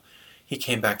saw, he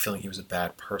came back feeling he was a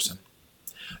bad person.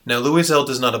 Now, Louisel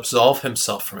does not absolve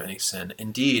himself from any sin.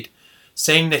 Indeed,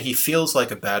 saying that he feels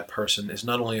like a bad person is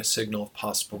not only a signal of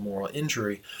possible moral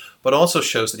injury, but also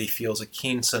shows that he feels a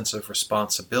keen sense of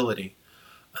responsibility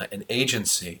and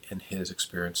agency in his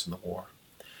experience in the war.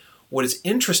 What is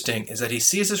interesting is that he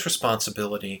sees his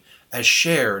responsibility as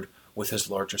shared with his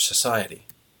larger society.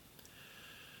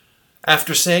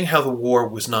 After saying how the war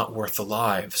was not worth the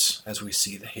lives, as we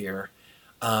see here,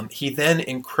 he then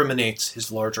incriminates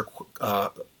his larger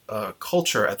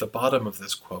culture at the bottom of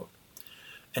this quote.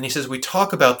 And he says, we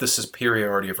talk about the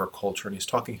superiority of our culture, and he's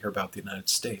talking here about the United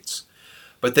States,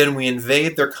 but then we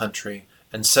invade their country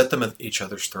and set them at each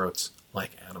other's throats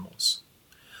like animals.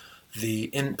 The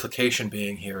implication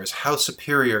being here is how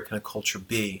superior can a culture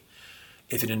be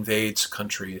if it invades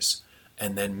countries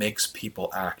and then makes people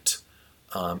act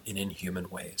in inhuman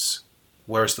ways?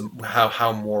 Where's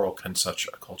how moral can such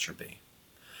a culture be?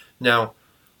 Now,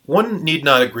 one need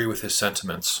not agree with his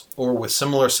sentiments, or with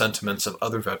similar sentiments of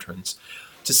other veterans,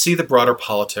 to see the broader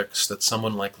politics that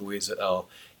someone like Louisel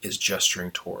is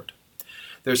gesturing toward.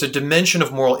 There's a dimension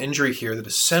of moral injury here that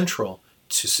is central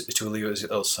to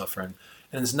Louisel's suffering,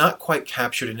 and is not quite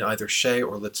captured in either Shea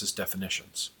or Litz's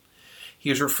definitions.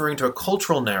 He is referring to a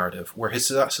cultural narrative where his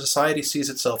society sees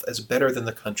itself as better than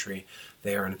the country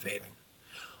they are invading.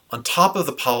 On top of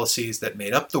the policies that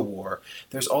made up the war,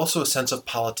 there's also a sense of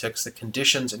politics that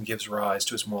conditions and gives rise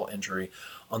to his moral injury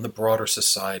on the broader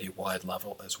society-wide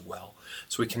level as well.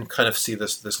 So we can kind of see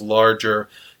this larger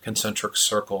concentric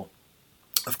circle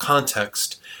of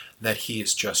context that he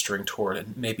is gesturing toward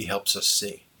and maybe helps us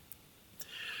see.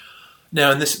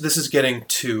 Now, and this is getting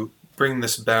to bring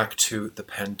this back to the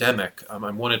pandemic. I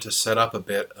wanted to set up a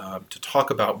bit to talk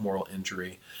about moral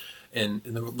injury. In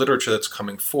the literature that's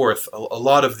coming forth, a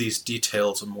lot of these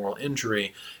details of moral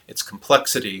injury, its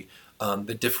complexity,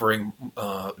 the differing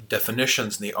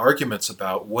definitions and the arguments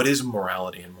about what is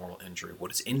morality and moral injury,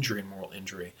 what is injury and moral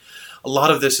injury, a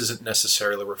lot of this isn't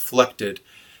necessarily reflected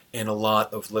in a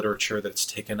lot of literature that's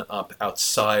taken up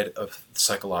outside of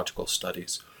psychological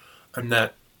studies. And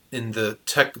that in the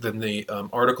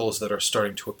articles that are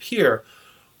starting to appear,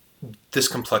 this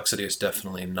complexity is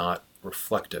definitely not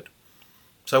reflected.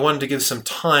 So I wanted to give some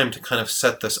time to kind of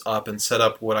set this up and set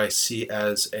up what I see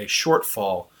as a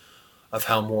shortfall of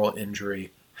how moral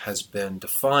injury has been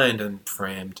defined and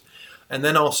framed. And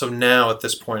then also now at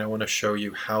this point I want to show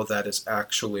you how that is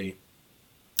actually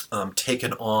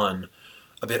taken on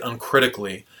a bit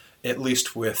uncritically, at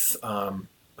least with some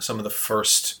of the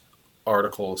first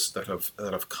articles that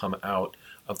have come out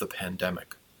of the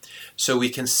pandemic. So we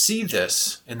can see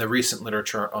this in the recent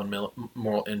literature on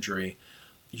moral injury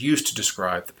used to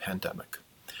describe the pandemic.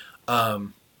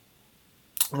 One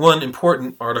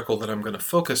important article that I'm going to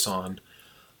focus on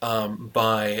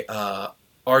by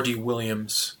R.D.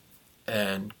 Williams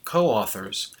and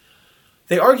co-authors,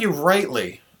 they argue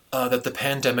rightly that the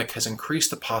pandemic has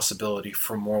increased the possibility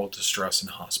for moral distress in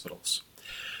hospitals.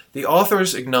 The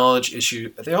authors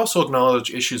also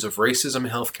acknowledge issues of racism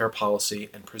in healthcare policy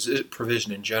and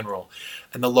provision in general,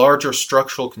 and the larger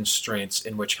structural constraints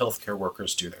in which healthcare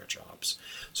workers do their jobs.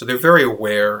 So they're very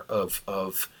aware of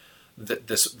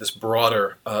the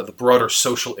broader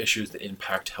social issues that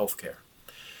impact healthcare.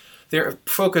 Their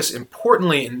focus,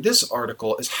 importantly, in this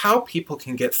article is how people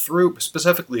can get through,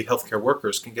 specifically healthcare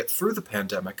workers, can get through the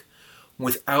pandemic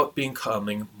without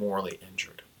becoming morally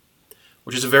injured,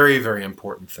 which is a very, very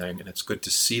important thing, and it's good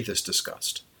to see this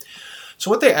discussed.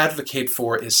 So what they advocate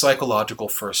for is psychological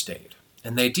first aid,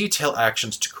 and they detail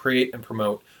actions to create and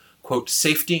promote, quote,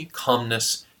 safety,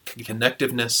 calmness,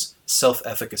 connectiveness,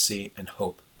 self-efficacy, and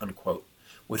hope, unquote,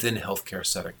 within healthcare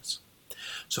settings.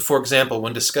 So, for example,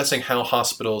 when discussing how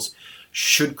hospitals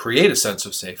should create a sense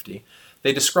of safety,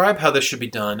 they describe how this should be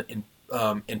done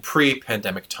in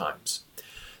pre-pandemic times.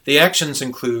 The actions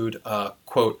include,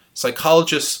 quote,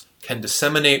 psychologists can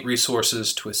disseminate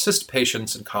resources to assist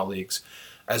patients and colleagues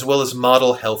as well as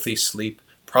model healthy sleep,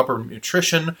 proper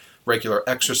nutrition, regular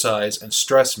exercise, and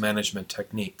stress management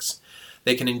techniques.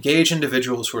 They can engage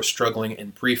individuals who are struggling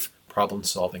in brief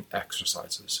problem-solving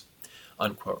exercises."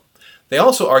 Unquote. They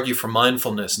also argue for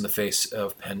mindfulness in the face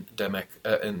of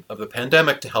the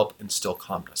pandemic to help instill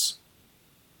calmness.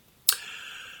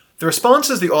 The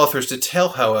responses the authors detail,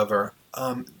 however,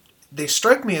 they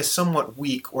strike me as somewhat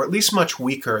weak, or at least much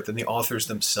weaker than the authors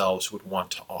themselves would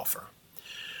want to offer.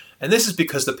 And this is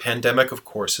because the pandemic, of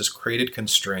course, has created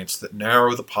constraints that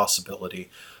narrow the possibility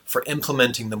for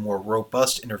implementing the more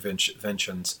robust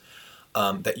interventions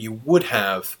that you would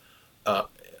have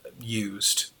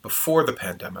used before the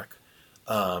pandemic,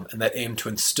 and that aim to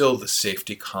instill the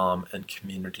safety, calm, and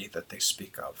community that they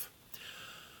speak of.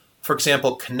 For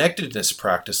example, connectedness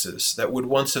practices that would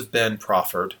once have been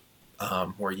proffered,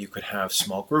 where you could have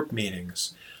small group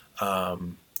meetings,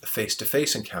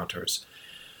 face-to-face encounters,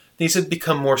 these had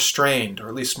become more strained, or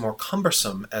at least more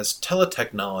cumbersome, as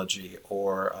teletechnology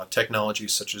or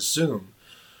technologies such as Zoom,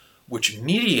 which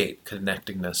mediate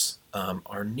connectedness,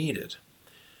 are needed.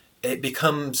 It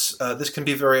becomes, this can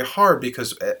be very hard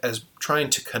because as trying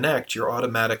to connect, you're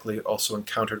automatically also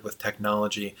encountered with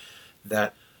technology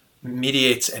that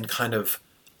mediates and kind of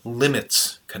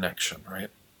limits connection, right?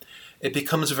 It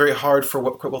becomes very hard for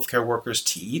healthcare workers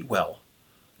to eat well,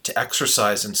 to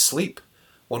exercise and sleep,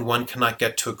 when one cannot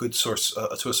get to a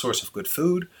source of good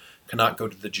food, cannot go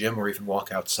to the gym or even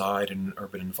walk outside in an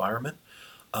urban environment,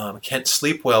 can't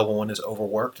sleep well when one is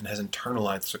overworked and has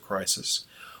internalized the crisis,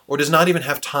 or does not even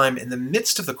have time in the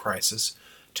midst of the crisis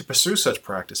to pursue such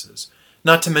practices.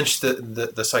 Not to mention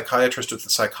the psychiatrist or the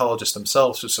psychologist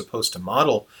themselves who are supposed to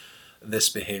model this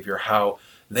behavior, how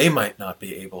they might not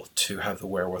be able to have the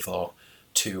wherewithal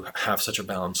to have such a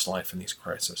balanced life in these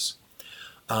crises.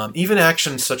 Even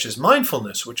actions such as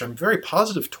mindfulness, which I'm very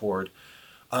positive toward,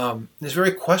 is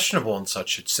very questionable in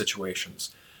such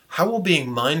situations. How will being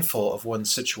mindful of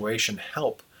one's situation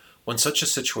help when such a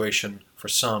situation, for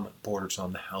some, borders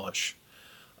on the hellish?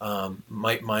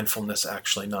 Might mindfulness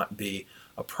actually not be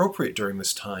appropriate during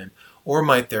this time, or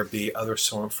might there be other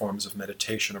forms of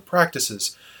meditation or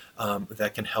practices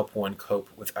that can help one cope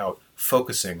without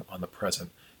focusing on the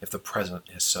present, if the present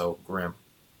is so grim?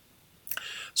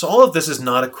 So all of this is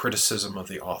not a criticism of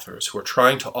the authors, who are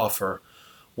trying to offer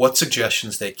what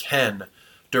suggestions they can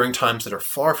during times that are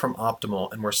far from optimal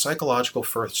and where psychological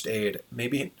first aid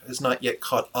maybe is not yet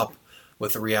caught up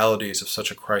with the realities of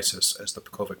such a crisis as the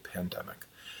COVID pandemic.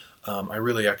 I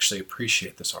really actually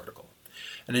appreciate this article.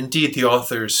 And indeed, the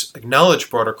authors acknowledge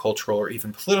broader cultural or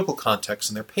even political contexts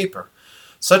in their paper,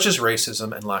 such as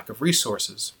racism and lack of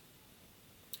resources,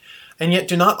 and yet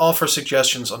do not offer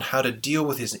suggestions on how to deal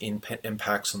with these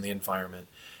impacts on the environment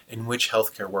in which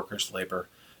healthcare workers labor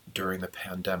during the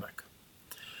pandemic.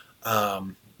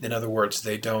 In other words,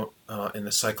 they don't, in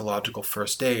the psychological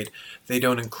first aid, they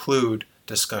don't include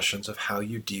discussions of how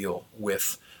you deal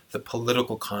with the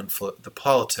political conflict, the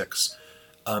politics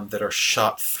that are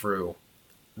shot through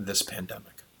this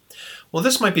pandemic. Well,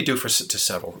 this might be due to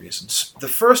several reasons. The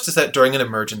first is that during an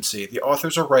emergency, the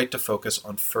authors are right to focus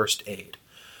on first aid.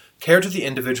 Care to the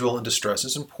individual in distress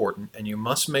is important, and you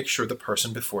must make sure the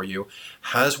person before you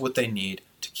has what they need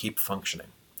to keep functioning.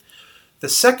 The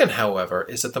second, however,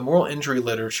 is that the moral injury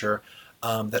literature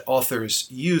that authors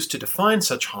use to define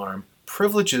such harm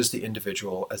privileges the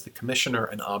individual as the commissioner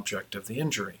and object of the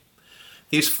injury.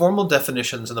 These formal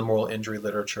definitions in the moral injury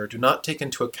literature do not take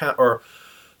into account, or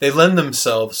they lend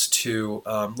themselves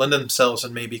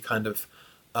and maybe kind of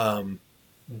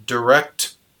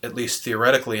direct, at least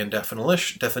theoretically and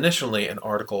definitionally, an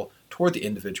article toward the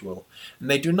individual,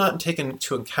 and they do not take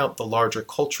into account the larger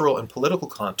cultural and political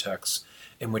contexts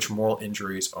in which moral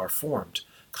injuries are formed,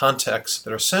 contexts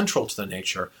that are central to the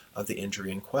nature of the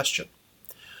injury in question.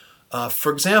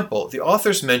 For example, the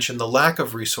authors mention the lack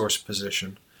of resource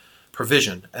provision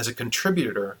as a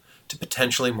contributor to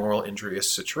potentially moral injurious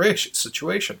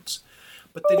situations,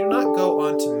 but they do not go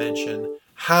on to mention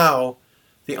how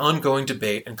the ongoing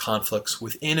debate and conflicts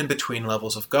within and between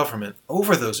levels of government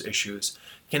over those issues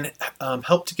can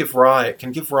help to give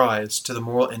rise to the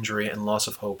moral injury and loss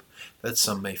of hope that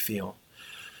some may feel.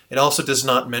 It also does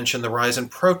not mention the rise in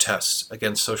protests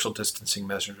against social distancing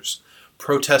measures,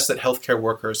 protests that healthcare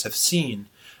workers have seen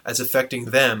as affecting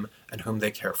them and whom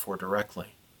they care for directly.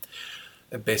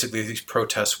 And basically, these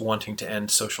protests wanting to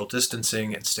end social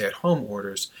distancing and stay-at-home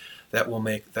orders that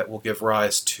will give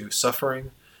rise to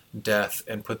suffering, death,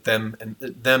 and put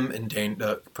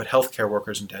healthcare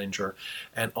workers in danger,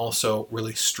 and also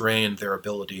really strain their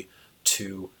ability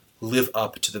to live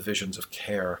up to the visions of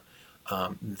care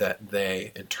that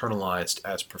they internalized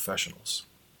as professionals.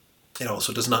 It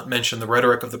also does not mention the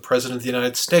rhetoric of the President of the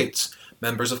United States,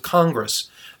 members of Congress,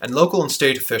 and local and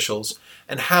state officials,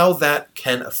 and how that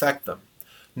can affect them,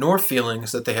 nor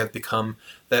feelings that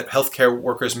that healthcare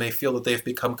workers may feel that they have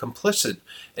become complicit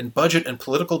in budget and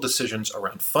political decisions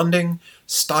around funding,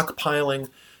 stockpiling,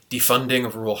 defunding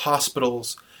of rural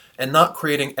hospitals, and not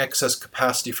creating excess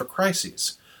capacity for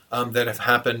crises that have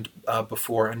happened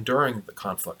before and during the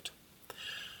conflict.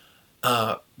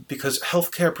 Because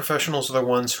healthcare professionals are the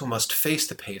ones who must face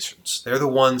the patients. They're the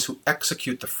ones who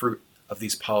execute the fruit of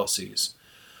these policies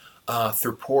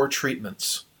through poorer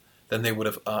treatments than they would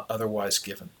have otherwise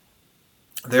given.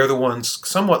 They're the ones,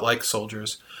 somewhat like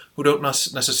soldiers, who don't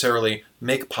necessarily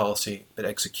make policy but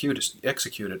execute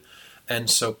it, and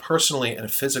so personally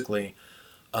and physically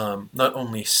not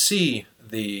only see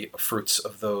the fruits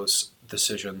of those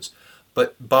decisions,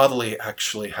 but bodily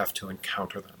actually have to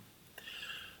encounter them.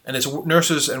 And as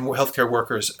nurses and healthcare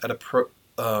workers at a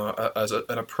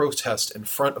protest in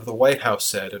front of the White House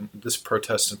said, and this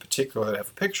protest in particular that I have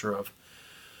a picture of,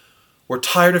 we're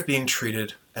tired of being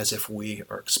treated as if we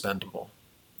are expendable.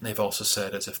 And they've also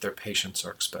said as if their patients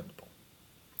are expendable.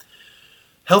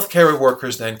 Healthcare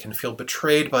workers then can feel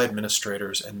betrayed by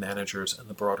administrators and managers and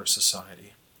the broader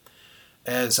society.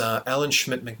 As Alan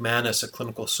Schmidt McManus, a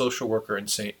clinical social worker in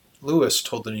St. Louis,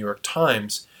 told the New York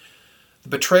Times, the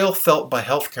betrayal felt by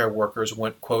healthcare workers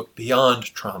went, quote, beyond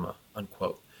trauma,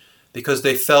 unquote, because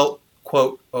they felt,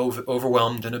 quote,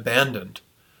 overwhelmed and abandoned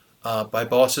by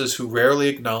bosses who rarely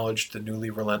acknowledged the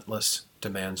newly relentless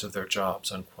demands of their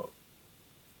jobs, unquote.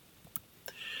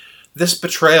 This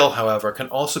betrayal, however, can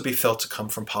also be felt to come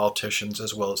from politicians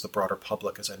as well as the broader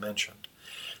public, as I mentioned.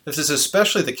 This is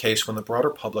especially the case when the broader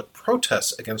public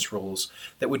protests against rules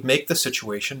that would make the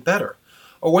situation better,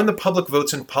 or when the public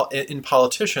votes in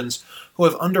politicians who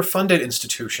have underfunded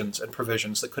institutions and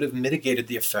provisions that could have mitigated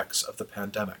the effects of the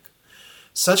pandemic.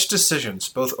 Such decisions,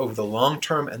 both over the long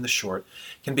term and the short,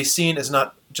 can be seen as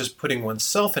not just putting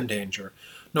oneself in danger,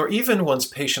 nor even one's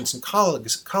patients and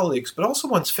colleagues, but also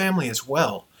one's family as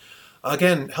well.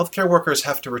 Again, healthcare workers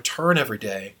have to return every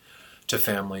day to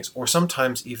families, or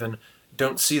sometimes even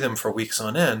don't see them for weeks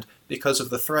on end because of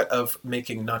the threat of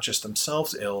making not just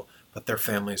themselves ill, but their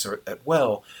families are at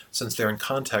well, since they're in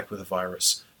contact with the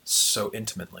virus so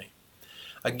intimately.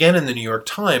 Again, in the New York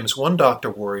Times, one doctor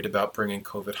worried about bringing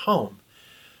COVID home.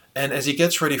 And as he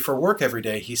gets ready for work every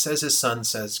day, he says his son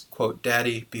says, quote,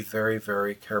 "Daddy, be very,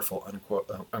 very careful," unquote,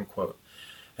 unquote.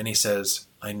 And he says,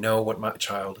 "I know what my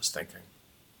child is thinking."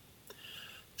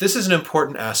 This is an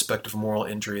important aspect of moral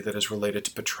injury that is related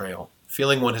to betrayal,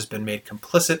 feeling one has been made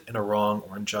complicit in a wrong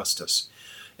or injustice.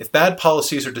 If bad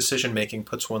policies or decision-making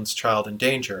puts one's child in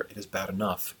danger, it is bad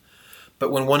enough. But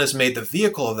when one is made the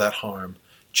vehicle of that harm,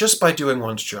 just by doing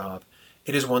one's job,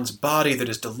 it is one's body that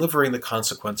is delivering the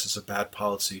consequences of bad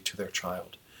policy to their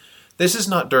child. This is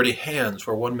not dirty hands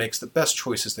where one makes the best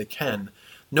choices they can,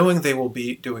 knowing they will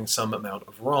be doing some amount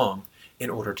of wrong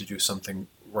in order to do something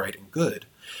right and good.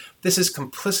 This is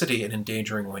complicity in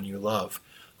endangering one you love,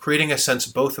 creating a sense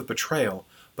both of betrayal,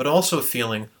 but also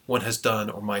feeling one has done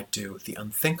or might do the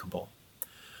unthinkable.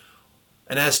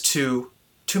 And as too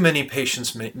many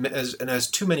patients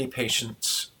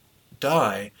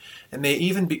die, it may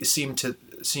even seem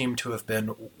to have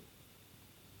been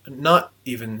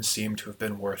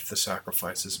worth the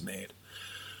sacrifices made.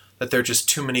 That there are just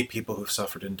too many people who've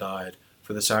suffered and died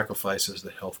for the sacrifices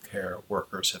that healthcare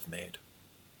workers have made.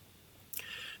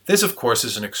 This, of course,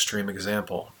 is an extreme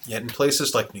example, yet in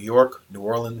places like New York, New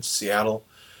Orleans, Seattle,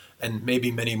 and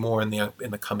maybe many more in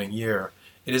the coming year,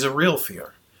 it is a real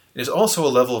fear. It is also a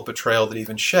level of betrayal that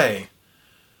even Shea,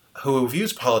 who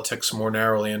views politics more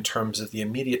narrowly in terms of the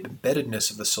immediate embeddedness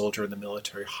of the soldier in the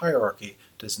military hierarchy,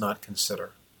 does not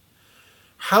consider.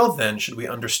 How then should we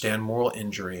understand moral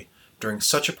injury during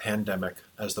such a pandemic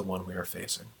as the one we are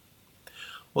facing?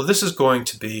 Well, this is going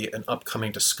to be an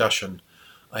upcoming discussion,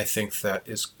 I think, that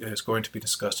is going to be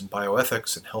discussed in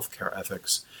bioethics and healthcare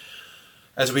ethics,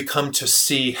 as we come to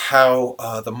see how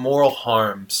the moral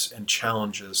harms and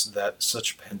challenges that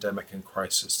such a pandemic and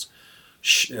crisis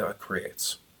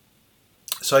creates.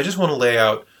 So I just want to lay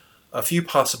out a few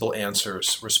possible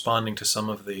answers responding to some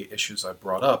of the issues I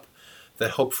brought up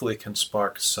that hopefully can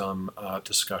spark some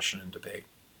discussion and debate.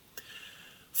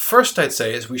 First, I'd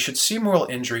say is we should see moral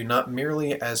injury not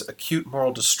merely as acute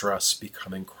moral distress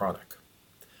becoming chronic.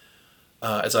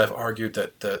 As I've argued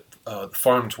that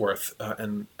Farnsworth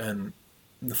and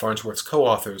the Farnsworth's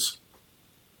co-authors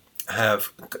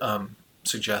have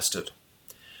suggested.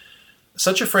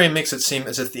 Such a frame makes it seem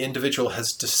as if the individual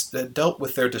has dealt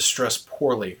with their distress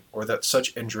poorly, or that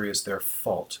such injury is their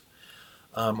fault,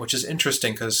 which is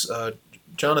interesting because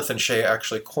Jonathan Shea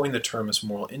actually coined the term as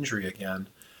moral injury again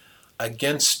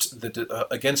against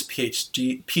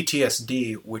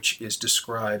PTSD, which is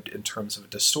described in terms of a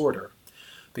disorder,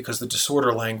 because the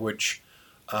disorder language,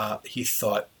 he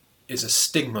thought, is a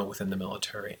stigma within the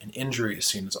military, and injury is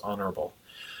seen as honorable.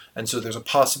 And so there's a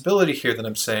possibility here that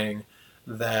I'm saying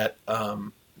that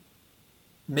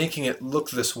making it look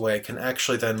this way can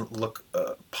actually then look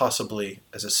possibly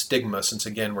as a stigma, since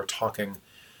again we're talking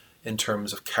in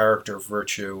terms of character,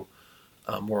 virtue,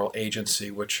 moral agency,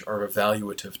 which are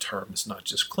evaluative terms, not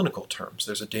just clinical terms.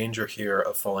 There's a danger here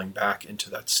of falling back into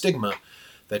that stigma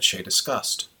that Shea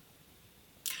discussed.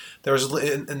 There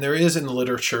is in the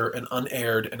literature an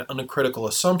unaired and uncritical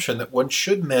assumption that one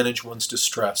should manage one's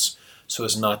distress so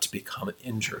as not to become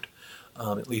injured,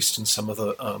 at least in some of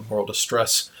the moral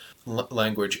distress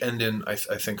language, and in, I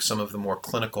think, some of the more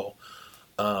clinical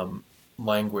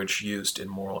language used in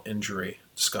moral injury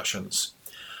discussions.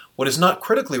 What is not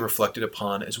critically reflected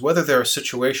upon is whether there are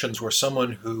situations where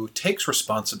someone who takes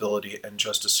responsibility and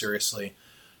justice seriously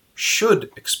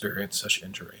should experience such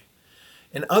injury.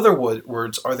 In other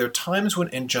words, are there times when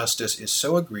injustice is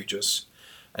so egregious,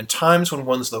 and times when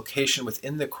one's location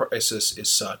within the crisis is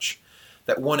such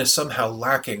that one is somehow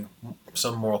lacking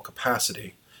some moral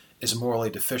capacity, is morally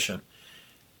deficient?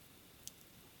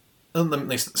 Let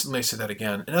me say that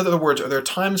again. In other words, are there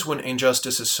times when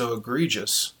injustice is so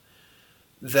egregious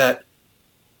that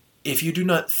if you do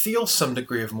not feel some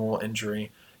degree of moral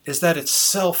injury, is that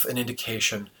itself an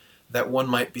indication that one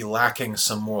might be lacking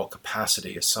some moral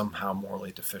capacity, is somehow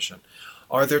morally deficient?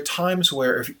 Are there times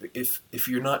where if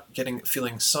you're not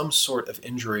feeling some sort of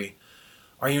injury,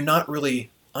 are you not really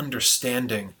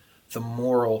understanding the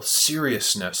moral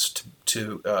seriousness,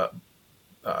 to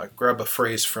grab a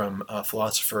phrase from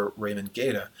philosopher Raymond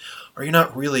Gaeta, are you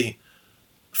not really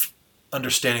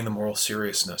understanding the moral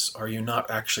seriousness? Are you not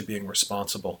actually being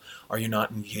responsible? Are you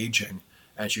not engaging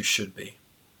as you should be?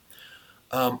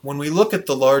 When we look at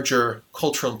the larger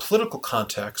cultural and political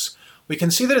context, we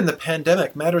can see that in the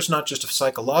pandemic, matters not just of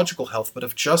psychological health, but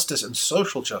of justice and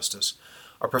social justice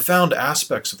are profound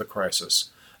aspects of the crisis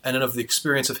and of the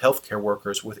experience of healthcare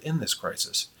workers within this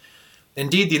crisis.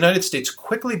 Indeed, the United States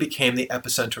quickly became the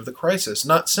epicenter of the crisis,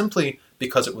 not simply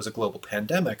because it was a global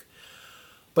pandemic,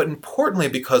 but importantly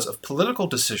because of political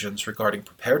decisions regarding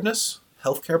preparedness,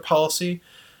 healthcare policy,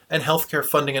 and healthcare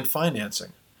funding and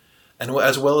financing, and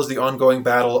as well as the ongoing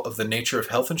battle of the nature of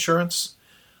health insurance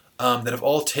that have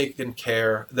all taken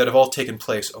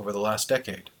place over the last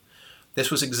decade. This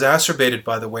was exacerbated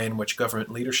by the way in which government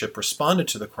leadership responded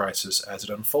to the crisis as it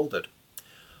unfolded.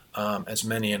 As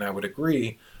many, and I would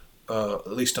agree, at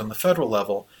least on the federal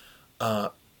level,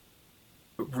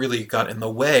 really got in the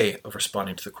way of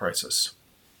responding to the crisis.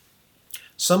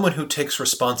 Someone who takes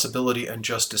responsibility and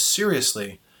justice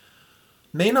seriously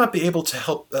may not be able to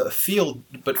help but feel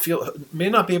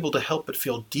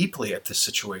deeply at this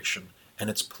situation and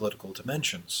its political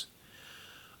dimensions.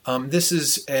 This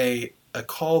is a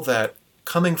call that,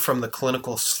 coming from the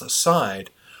clinical side,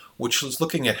 which was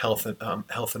looking at health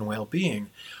and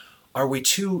well-being, are we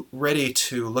too ready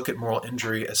to look at moral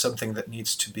injury as something that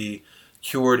needs to be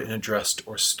cured and addressed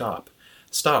or stopped?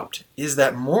 Is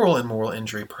that moral and moral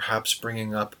injury perhaps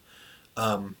bringing up,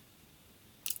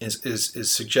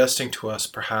 is suggesting to us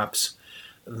perhaps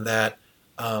that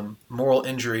moral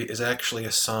injury is actually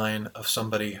a sign of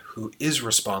somebody who is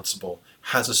responsible,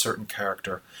 has a certain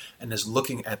character, and is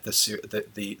looking at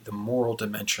the moral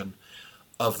dimension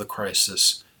of the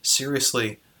crisis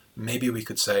seriously? Maybe we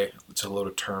could say it's a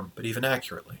loaded term, but even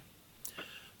accurately.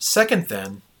 Second,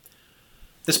 then,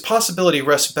 this possibility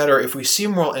rests better if we see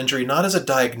moral injury not as a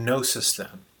diagnosis,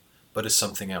 then, but as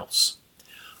something else.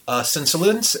 Since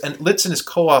Litz and his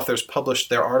co-authors published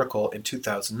their article in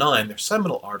 2009, their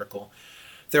seminal article,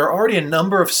 there are already a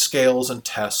number of scales and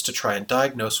tests to try and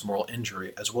diagnose moral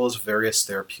injury, as well as various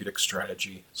therapeutic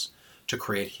strategies to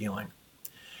create healing.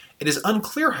 It is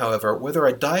unclear, however, whether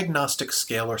a diagnostic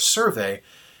scale or survey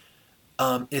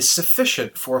is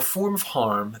sufficient for a form of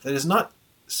harm that is not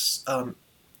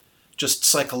just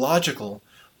psychological,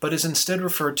 but is instead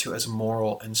referred to as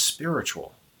moral and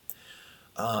spiritual.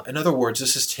 In other words,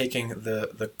 this is taking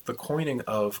the coining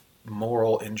of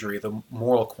moral injury, the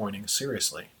moral coining,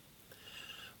 seriously.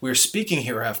 We are speaking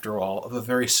here, after all, of a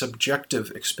very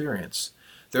subjective experience.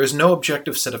 There is no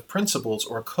objective set of principles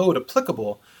or code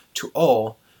applicable to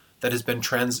all that has been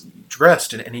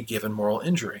transgressed in any given moral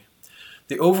injury.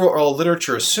 The overall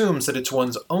literature assumes that it's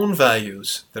one's own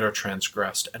values that are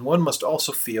transgressed, and one must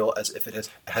also feel as if it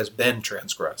has been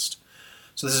transgressed.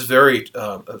 So this is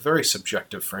a very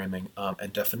subjective framing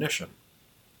and definition.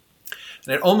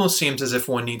 And it almost seems as if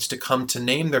one needs to come to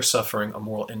name their suffering a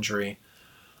moral injury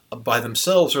by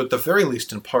themselves, or at the very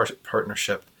least in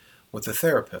partnership with a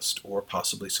therapist or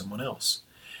possibly someone else.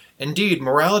 Indeed,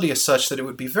 morality is such that it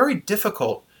would be very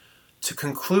difficult to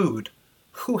conclude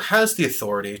who has the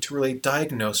authority to really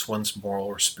diagnose one's moral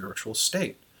or spiritual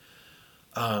state.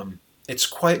 It's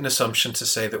quite an assumption to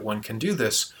say that one can do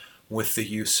this with the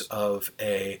use of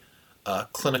a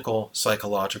clinical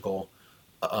psychological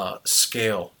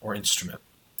scale or instrument.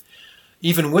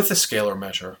 Even with a scale or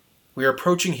measure, we are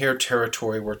approaching here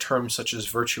territory where terms such as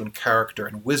virtue and character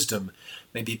and wisdom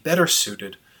may be better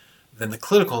suited than the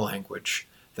clinical language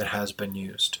that has been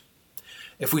used.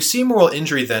 If we see moral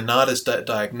injury then not as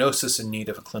diagnosis in need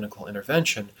of a clinical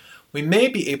intervention, we may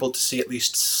be able to see at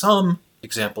least some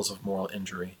examples of moral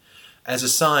injury as a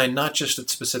sign not just that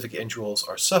specific individuals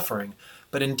are suffering,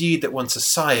 but indeed that one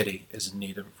society is in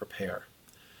need of repair.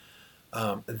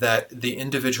 That the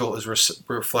individual is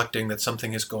reflecting that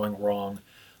something is going wrong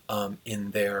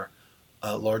in their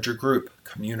larger group,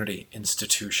 community,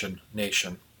 institution,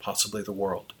 nation, possibly the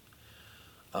world.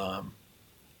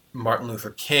 Martin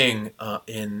Luther King,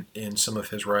 in some of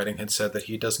his writing, had said that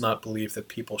he does not believe that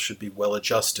people should be well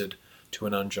adjusted to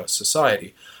an unjust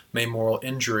society. May moral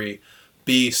injury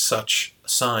be such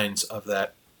signs of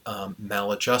that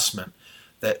maladjustment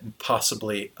that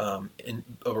possibly in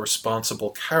a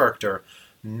responsible character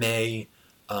may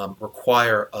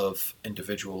require of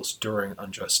individuals during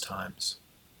unjust times.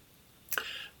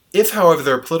 If, however,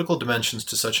 there are political dimensions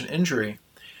to such an injury,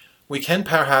 we can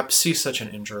perhaps see such an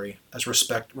injury as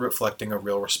reflecting a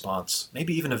real response,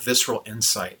 maybe even a visceral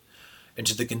insight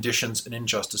into the conditions and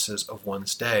injustices of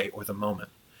one's day or the moment.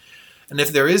 And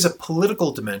if there is a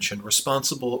political dimension,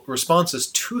 responses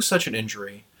to such an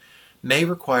injury may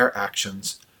require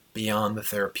actions beyond the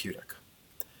therapeutic.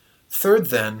 Third,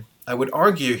 then, I would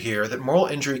argue here that moral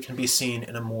injury can be seen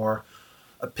in a more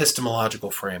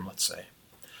epistemological frame, let's say.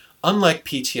 Unlike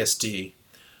PTSD,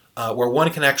 where one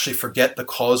can actually forget the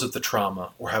cause of the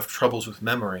trauma or have troubles with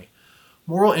memory,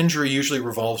 moral injury usually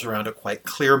revolves around a quite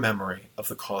clear memory of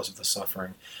the cause of the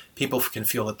suffering. People can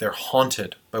feel that they're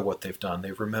haunted by what they've done.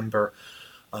 They remember,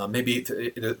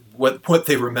 what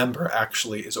they remember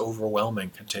actually is overwhelming,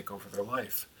 can take over their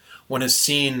life. One has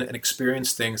seen and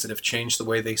experienced things that have changed the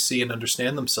way they see and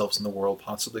understand themselves in the world,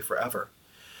 possibly forever.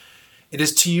 It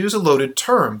is, to use a loaded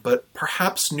term, but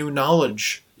perhaps new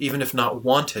knowledge, even if not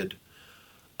wanted,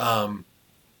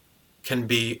 can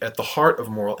be at the heart of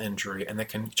moral injury, and that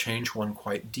can change one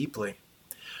quite deeply.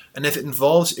 And if it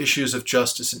involves issues of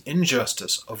justice and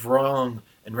injustice, of wrong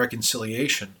and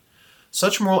reconciliation,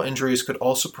 such moral injuries could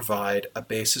also provide a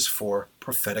basis for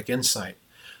prophetic insight,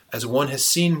 as one has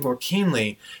seen more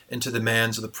keenly into the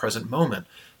demands of the present moment.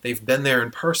 They've been there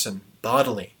in person,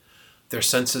 bodily. Their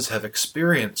senses have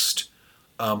experienced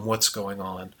what's going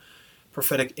on.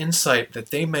 Prophetic insight that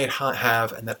they may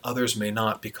have and that others may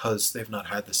not because they've not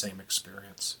had the same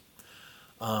experience.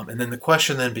 And then the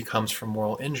question then becomes for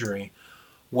moral injury,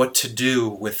 what to do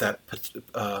with that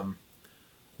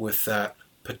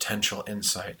potential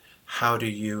insight. How do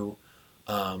you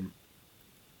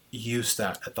use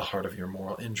that at the heart of your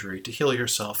moral injury to heal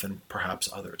yourself and perhaps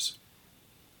others?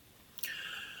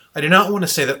 I do not want to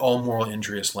say that all moral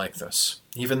injury is like this,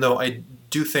 even though I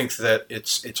do think that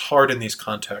it's hard in these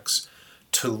contexts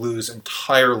to lose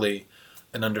entirely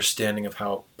an understanding of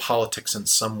how politics in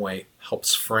some way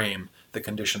helps frame the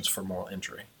conditions for moral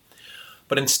injury.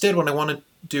 But instead, what I want to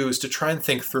do is to try and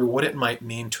think through what it might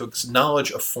mean to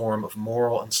acknowledge a form of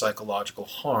moral and psychological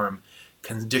harm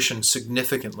conditioned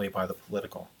significantly by the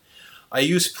political. I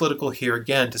use political here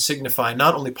again to signify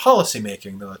not only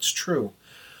policymaking, though that's true,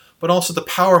 but also the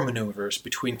power maneuvers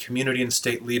between community and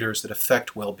state leaders that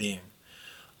affect well-being,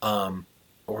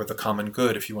 or the common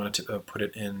good, if you wanted to put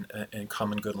it in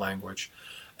common good language,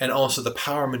 and also the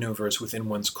power maneuvers within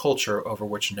one's culture over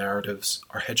which narratives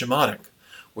are hegemonic,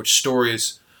 which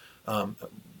stories,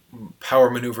 power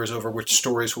maneuvers over which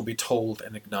stories will be told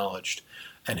and acknowledged,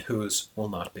 and whose will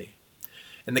not be.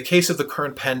 In the case of the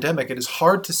current pandemic, it is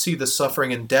hard to see the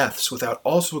suffering and deaths without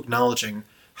also acknowledging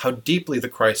how deeply the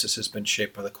crisis has been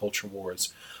shaped by the culture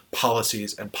wars,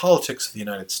 policies, and politics of the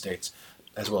United States,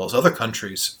 as well as other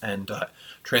countries and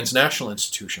transnational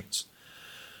institutions.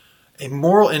 A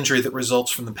moral injury that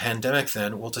results from the pandemic,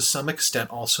 then, will to some extent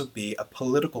also be a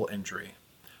political injury,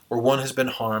 where one has been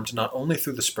harmed not only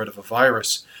through the spread of a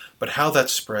virus, but how that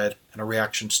spread and our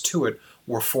reactions to it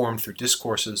were formed through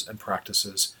discourses and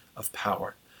practices of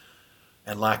power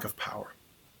and lack of power.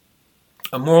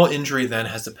 A moral injury, then,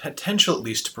 has the potential at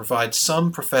least to provide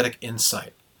some prophetic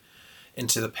insight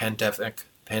into the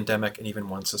pandemic and even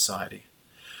one society.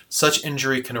 Such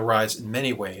injury can arise in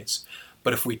many ways,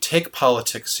 but if we take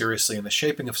politics seriously in the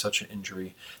shaping of such an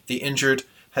injury, the injured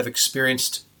have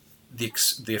experienced the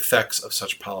effects of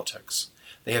such politics.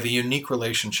 They have a unique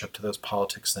relationship to those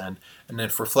politics then, and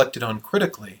if reflected on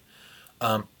critically,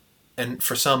 and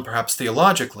for some perhaps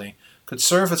theologically, could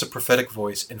serve as a prophetic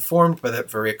voice informed by that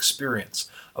very experience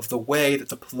of the way that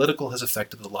the political has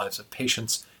affected the lives of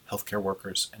patients, healthcare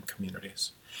workers, and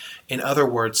communities. In other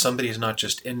words, somebody is not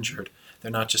just injured, they're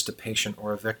not just a patient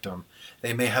or a victim.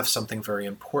 They may have something very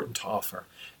important to offer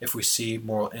if we see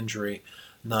moral injury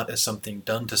not as something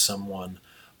done to someone,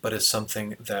 but as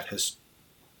something that has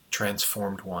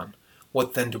transformed one.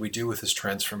 What then do we do with this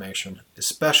transformation,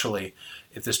 especially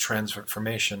if this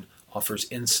transformation offers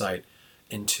insight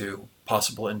into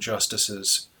possible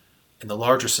injustices in the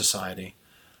larger society,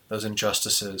 those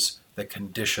injustices that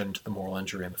conditioned the moral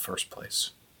injury in the first place?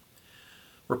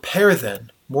 Repair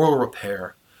then, moral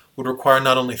repair, would require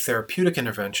not only therapeutic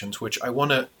interventions, which I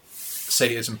want to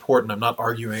say is important. I'm not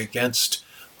arguing against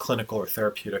clinical or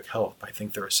therapeutic help. I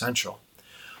think they're essential.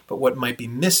 But what might be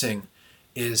missing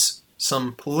is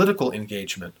some political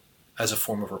engagement as a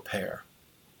form of repair.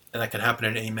 And that can happen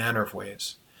in any manner of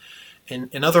ways.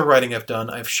 In other writing I've done,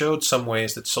 I've showed some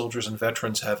ways that soldiers and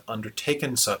veterans have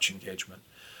undertaken such engagement,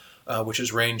 which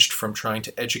has ranged from trying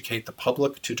to educate the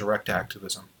public to direct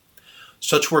activism.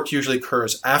 Such work usually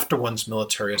occurs after one's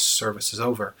military service is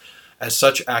over, as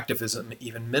such activism,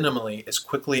 even minimally, is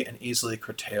quickly and easily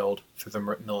curtailed through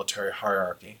the military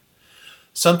hierarchy.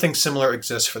 Something similar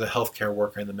exists for the healthcare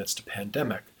worker in the midst of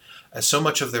pandemic, as so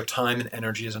much of their time and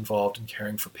energy is involved in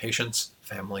caring for patients,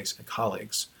 families, and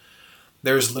colleagues.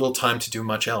 There is little time to do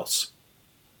much else.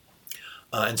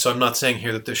 And so I'm not saying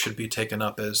here that this should be taken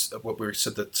up as what we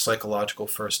said, the psychological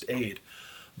first aid,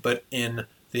 but in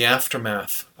the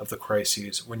aftermath of the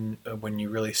crises, when you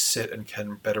really sit and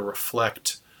can better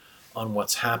reflect on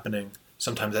what's happening,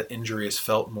 sometimes that injury is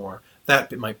felt more.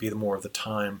 That might be more of the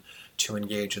time to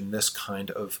engage in this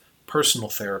kind of personal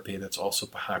therapy that's also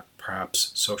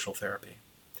perhaps social therapy.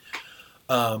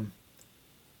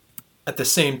 At the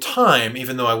same time,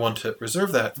 even though I want to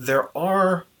reserve that, there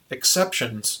are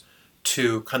exceptions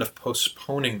to kind of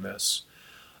postponing this.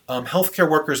 Healthcare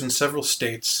workers in several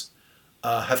states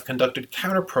have conducted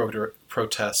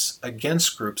counter-protests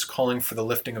against groups calling for the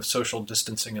lifting of social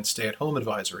distancing and stay-at-home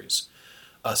advisories,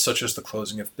 such as the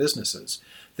closing of businesses.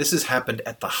 This has happened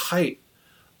at the height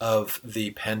of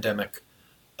the pandemic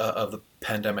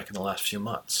in the last few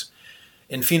months.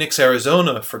 In Phoenix,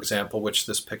 Arizona, for example, which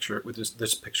this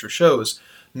picture shows,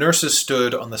 nurses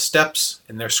stood on the steps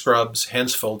in their scrubs,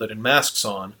 hands folded and masks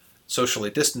on, socially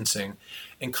distancing,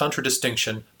 in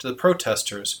contradistinction to the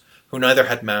protesters who neither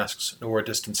had masks nor were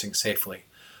distancing safely,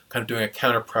 kind of doing a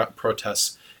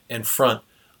counter-protest in front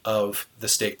of the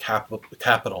state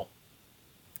capitol.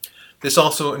 This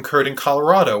also occurred in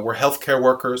Colorado, where healthcare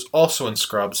workers, also in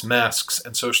scrubs, masks,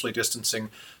 and socially distancing,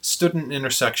 stood in an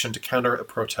intersection to counter a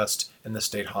protest in the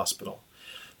state hospital.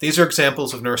 These are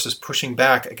examples of nurses pushing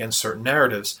back against certain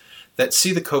narratives that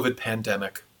see the COVID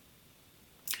pandemic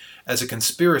as a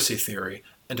conspiracy theory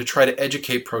and to try to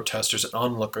educate protesters and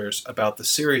onlookers about the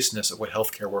seriousness of what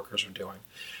healthcare workers are doing.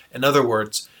 In other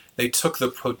words, they took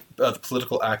the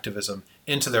political activism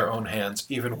into their own hands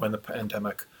even when the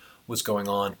pandemic was going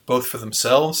on, both for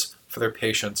themselves, for their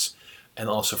patients, and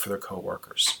also for their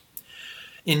co-workers.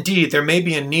 Indeed, there may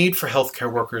be a need for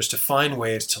healthcare workers to find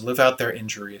ways to live out their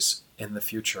injuries in the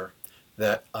future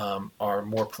that are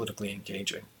more politically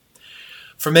engaging.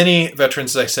 For many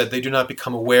veterans, as I said, they do not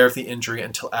become aware of the injury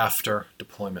until after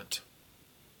deployment.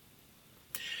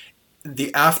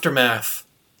 The aftermath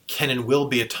can and will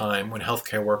be a time when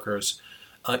healthcare workers,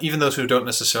 even those who don't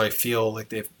necessarily feel like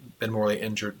they've been morally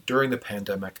injured during the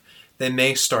pandemic, they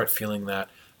may start feeling that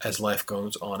as life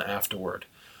goes on afterward.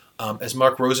 As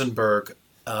Mark Rosenberg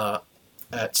at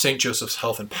St. Joseph's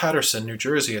Health in Paterson, New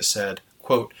Jersey, has said,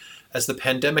 quote, "As the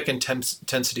pandemic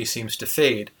intensity seems to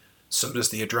fade, so does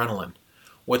the adrenaline.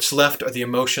 What's left are the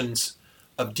emotions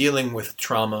of dealing with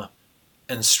trauma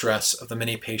and stress of the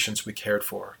many patients we cared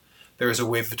for. There is a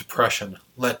wave of depression,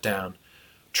 letdown,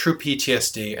 true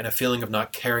PTSD, and a feeling of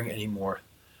not caring anymore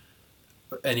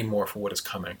for what is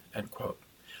coming," end quote.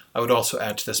 I would also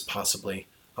add to this possibly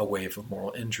a wave of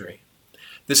moral injury.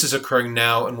 This is occurring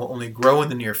now and will only grow in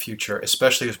the near future,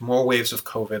 especially as more waves of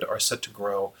COVID are set to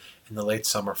grow in the late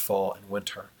summer, fall, and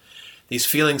winter. These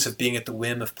feelings of being at the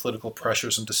whim of political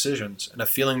pressures and decisions, and a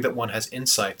feeling that one has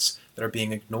insights that are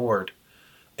being ignored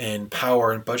in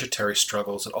power and budgetary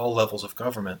struggles at all levels of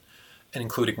government, and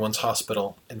including one's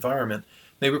hospital environment,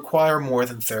 may require more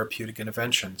than therapeutic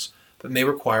interventions, but may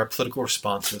require political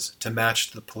responses to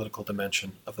match the political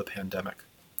dimension of the pandemic.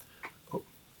 Oh.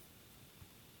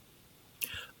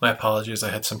 My apologies,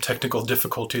 I had some technical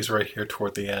difficulties right here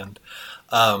toward the end.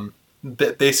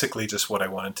 Basically, just what I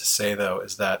wanted to say, though,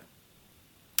 is that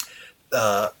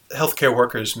healthcare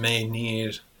workers may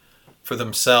need for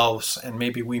themselves, and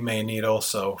maybe we may need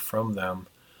also from them,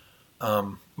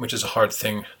 which is a hard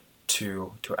thing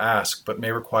to ask, but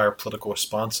may require political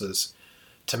responses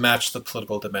to match the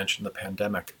political dimension of the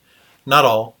pandemic. Not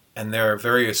all, and there are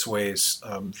various ways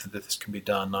that this can be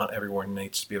done. Not everyone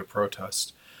needs to be at a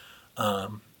protest.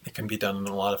 It can be done in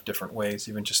a lot of different ways,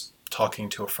 even just talking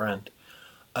to a friend.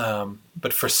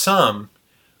 But for some,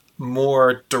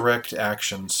 more direct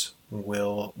actions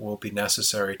will be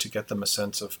necessary to get them a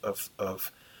sense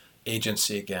of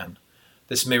agency again.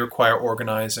 This may require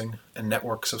organizing and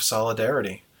networks of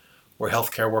solidarity, where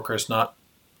healthcare workers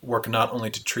work not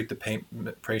only to treat the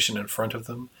patient in front of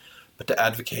them, but to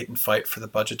advocate and fight for the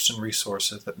budgets and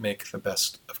resources that make the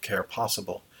best of care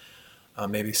possible.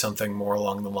 Maybe something more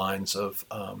along the lines of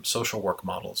social work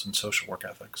models and social work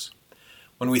ethics.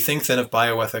 When we think then of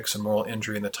bioethics and moral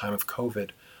injury in the time of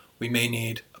COVID, we may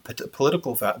need a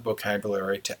political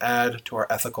vocabulary to add to our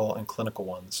ethical and clinical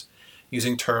ones,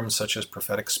 using terms such as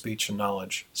prophetic speech and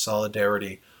knowledge,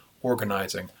 solidarity,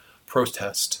 organizing,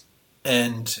 protest,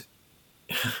 and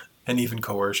even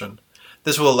coercion.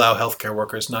 This will allow healthcare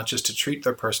workers not just to treat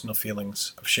their personal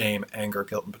feelings of shame, anger,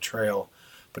 guilt, and betrayal,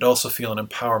 but also feel an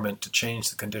empowerment to change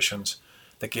the conditions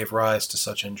that gave rise to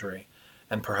such injury,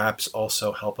 and perhaps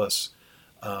also help us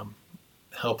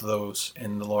help those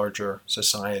in the larger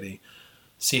society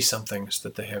see some things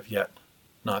that they have yet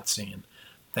not seen.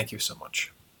 Thank you so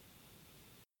much.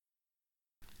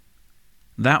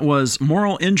 That was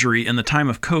Moral Injury in the Time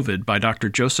of COVID by Dr.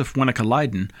 Joseph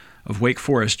Wenneke-Leiden of Wake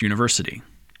Forest University.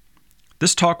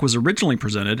 This talk was originally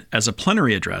presented as a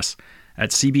plenary address at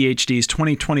CBHD's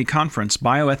 2020 conference,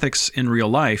 Bioethics in Real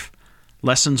Life,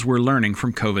 Lessons We're Learning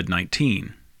from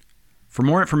COVID-19. For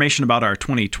more information about our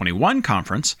 2021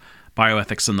 conference,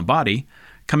 Bioethics in the Body,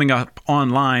 coming up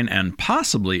online and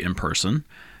possibly in person,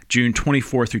 June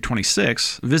 24 through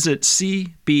 26, visit cbhd.org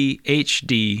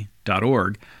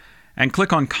and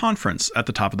click on Conference at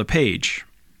the top of the page.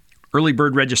 Early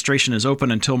bird registration is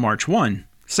open until March 1.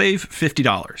 Save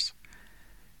 $50.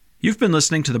 You've been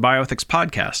listening to the Bioethics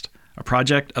Podcast, a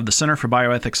project of the Center for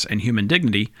Bioethics and Human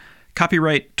Dignity,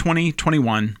 copyright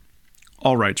 2021,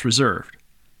 all rights reserved.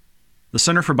 The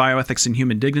Center for Bioethics and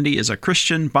Human Dignity is a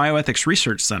Christian bioethics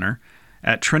research center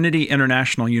at Trinity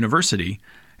International University,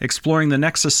 exploring the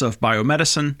nexus of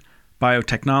biomedicine,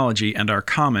 biotechnology, and our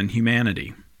common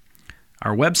humanity.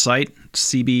 Our website,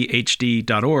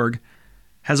 cbhd.org,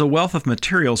 has a wealth of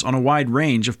materials on a wide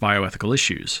range of bioethical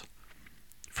issues.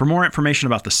 For more information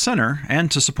about the Center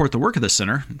and to support the work of the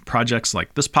Center, projects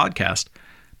like this podcast,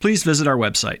 please visit our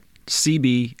website,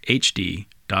 cbhd.org.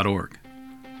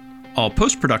 All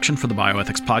post-production for the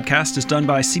Bioethics Podcast is done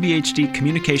by CBHD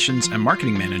Communications and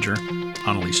Marketing Manager,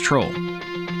 Annalise Troll.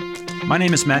 My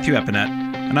name is Matthew Epinette,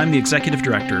 and I'm the Executive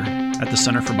Director at the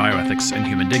Center for Bioethics and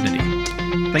Human Dignity.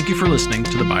 Thank you for listening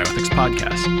to the Bioethics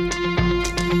Podcast.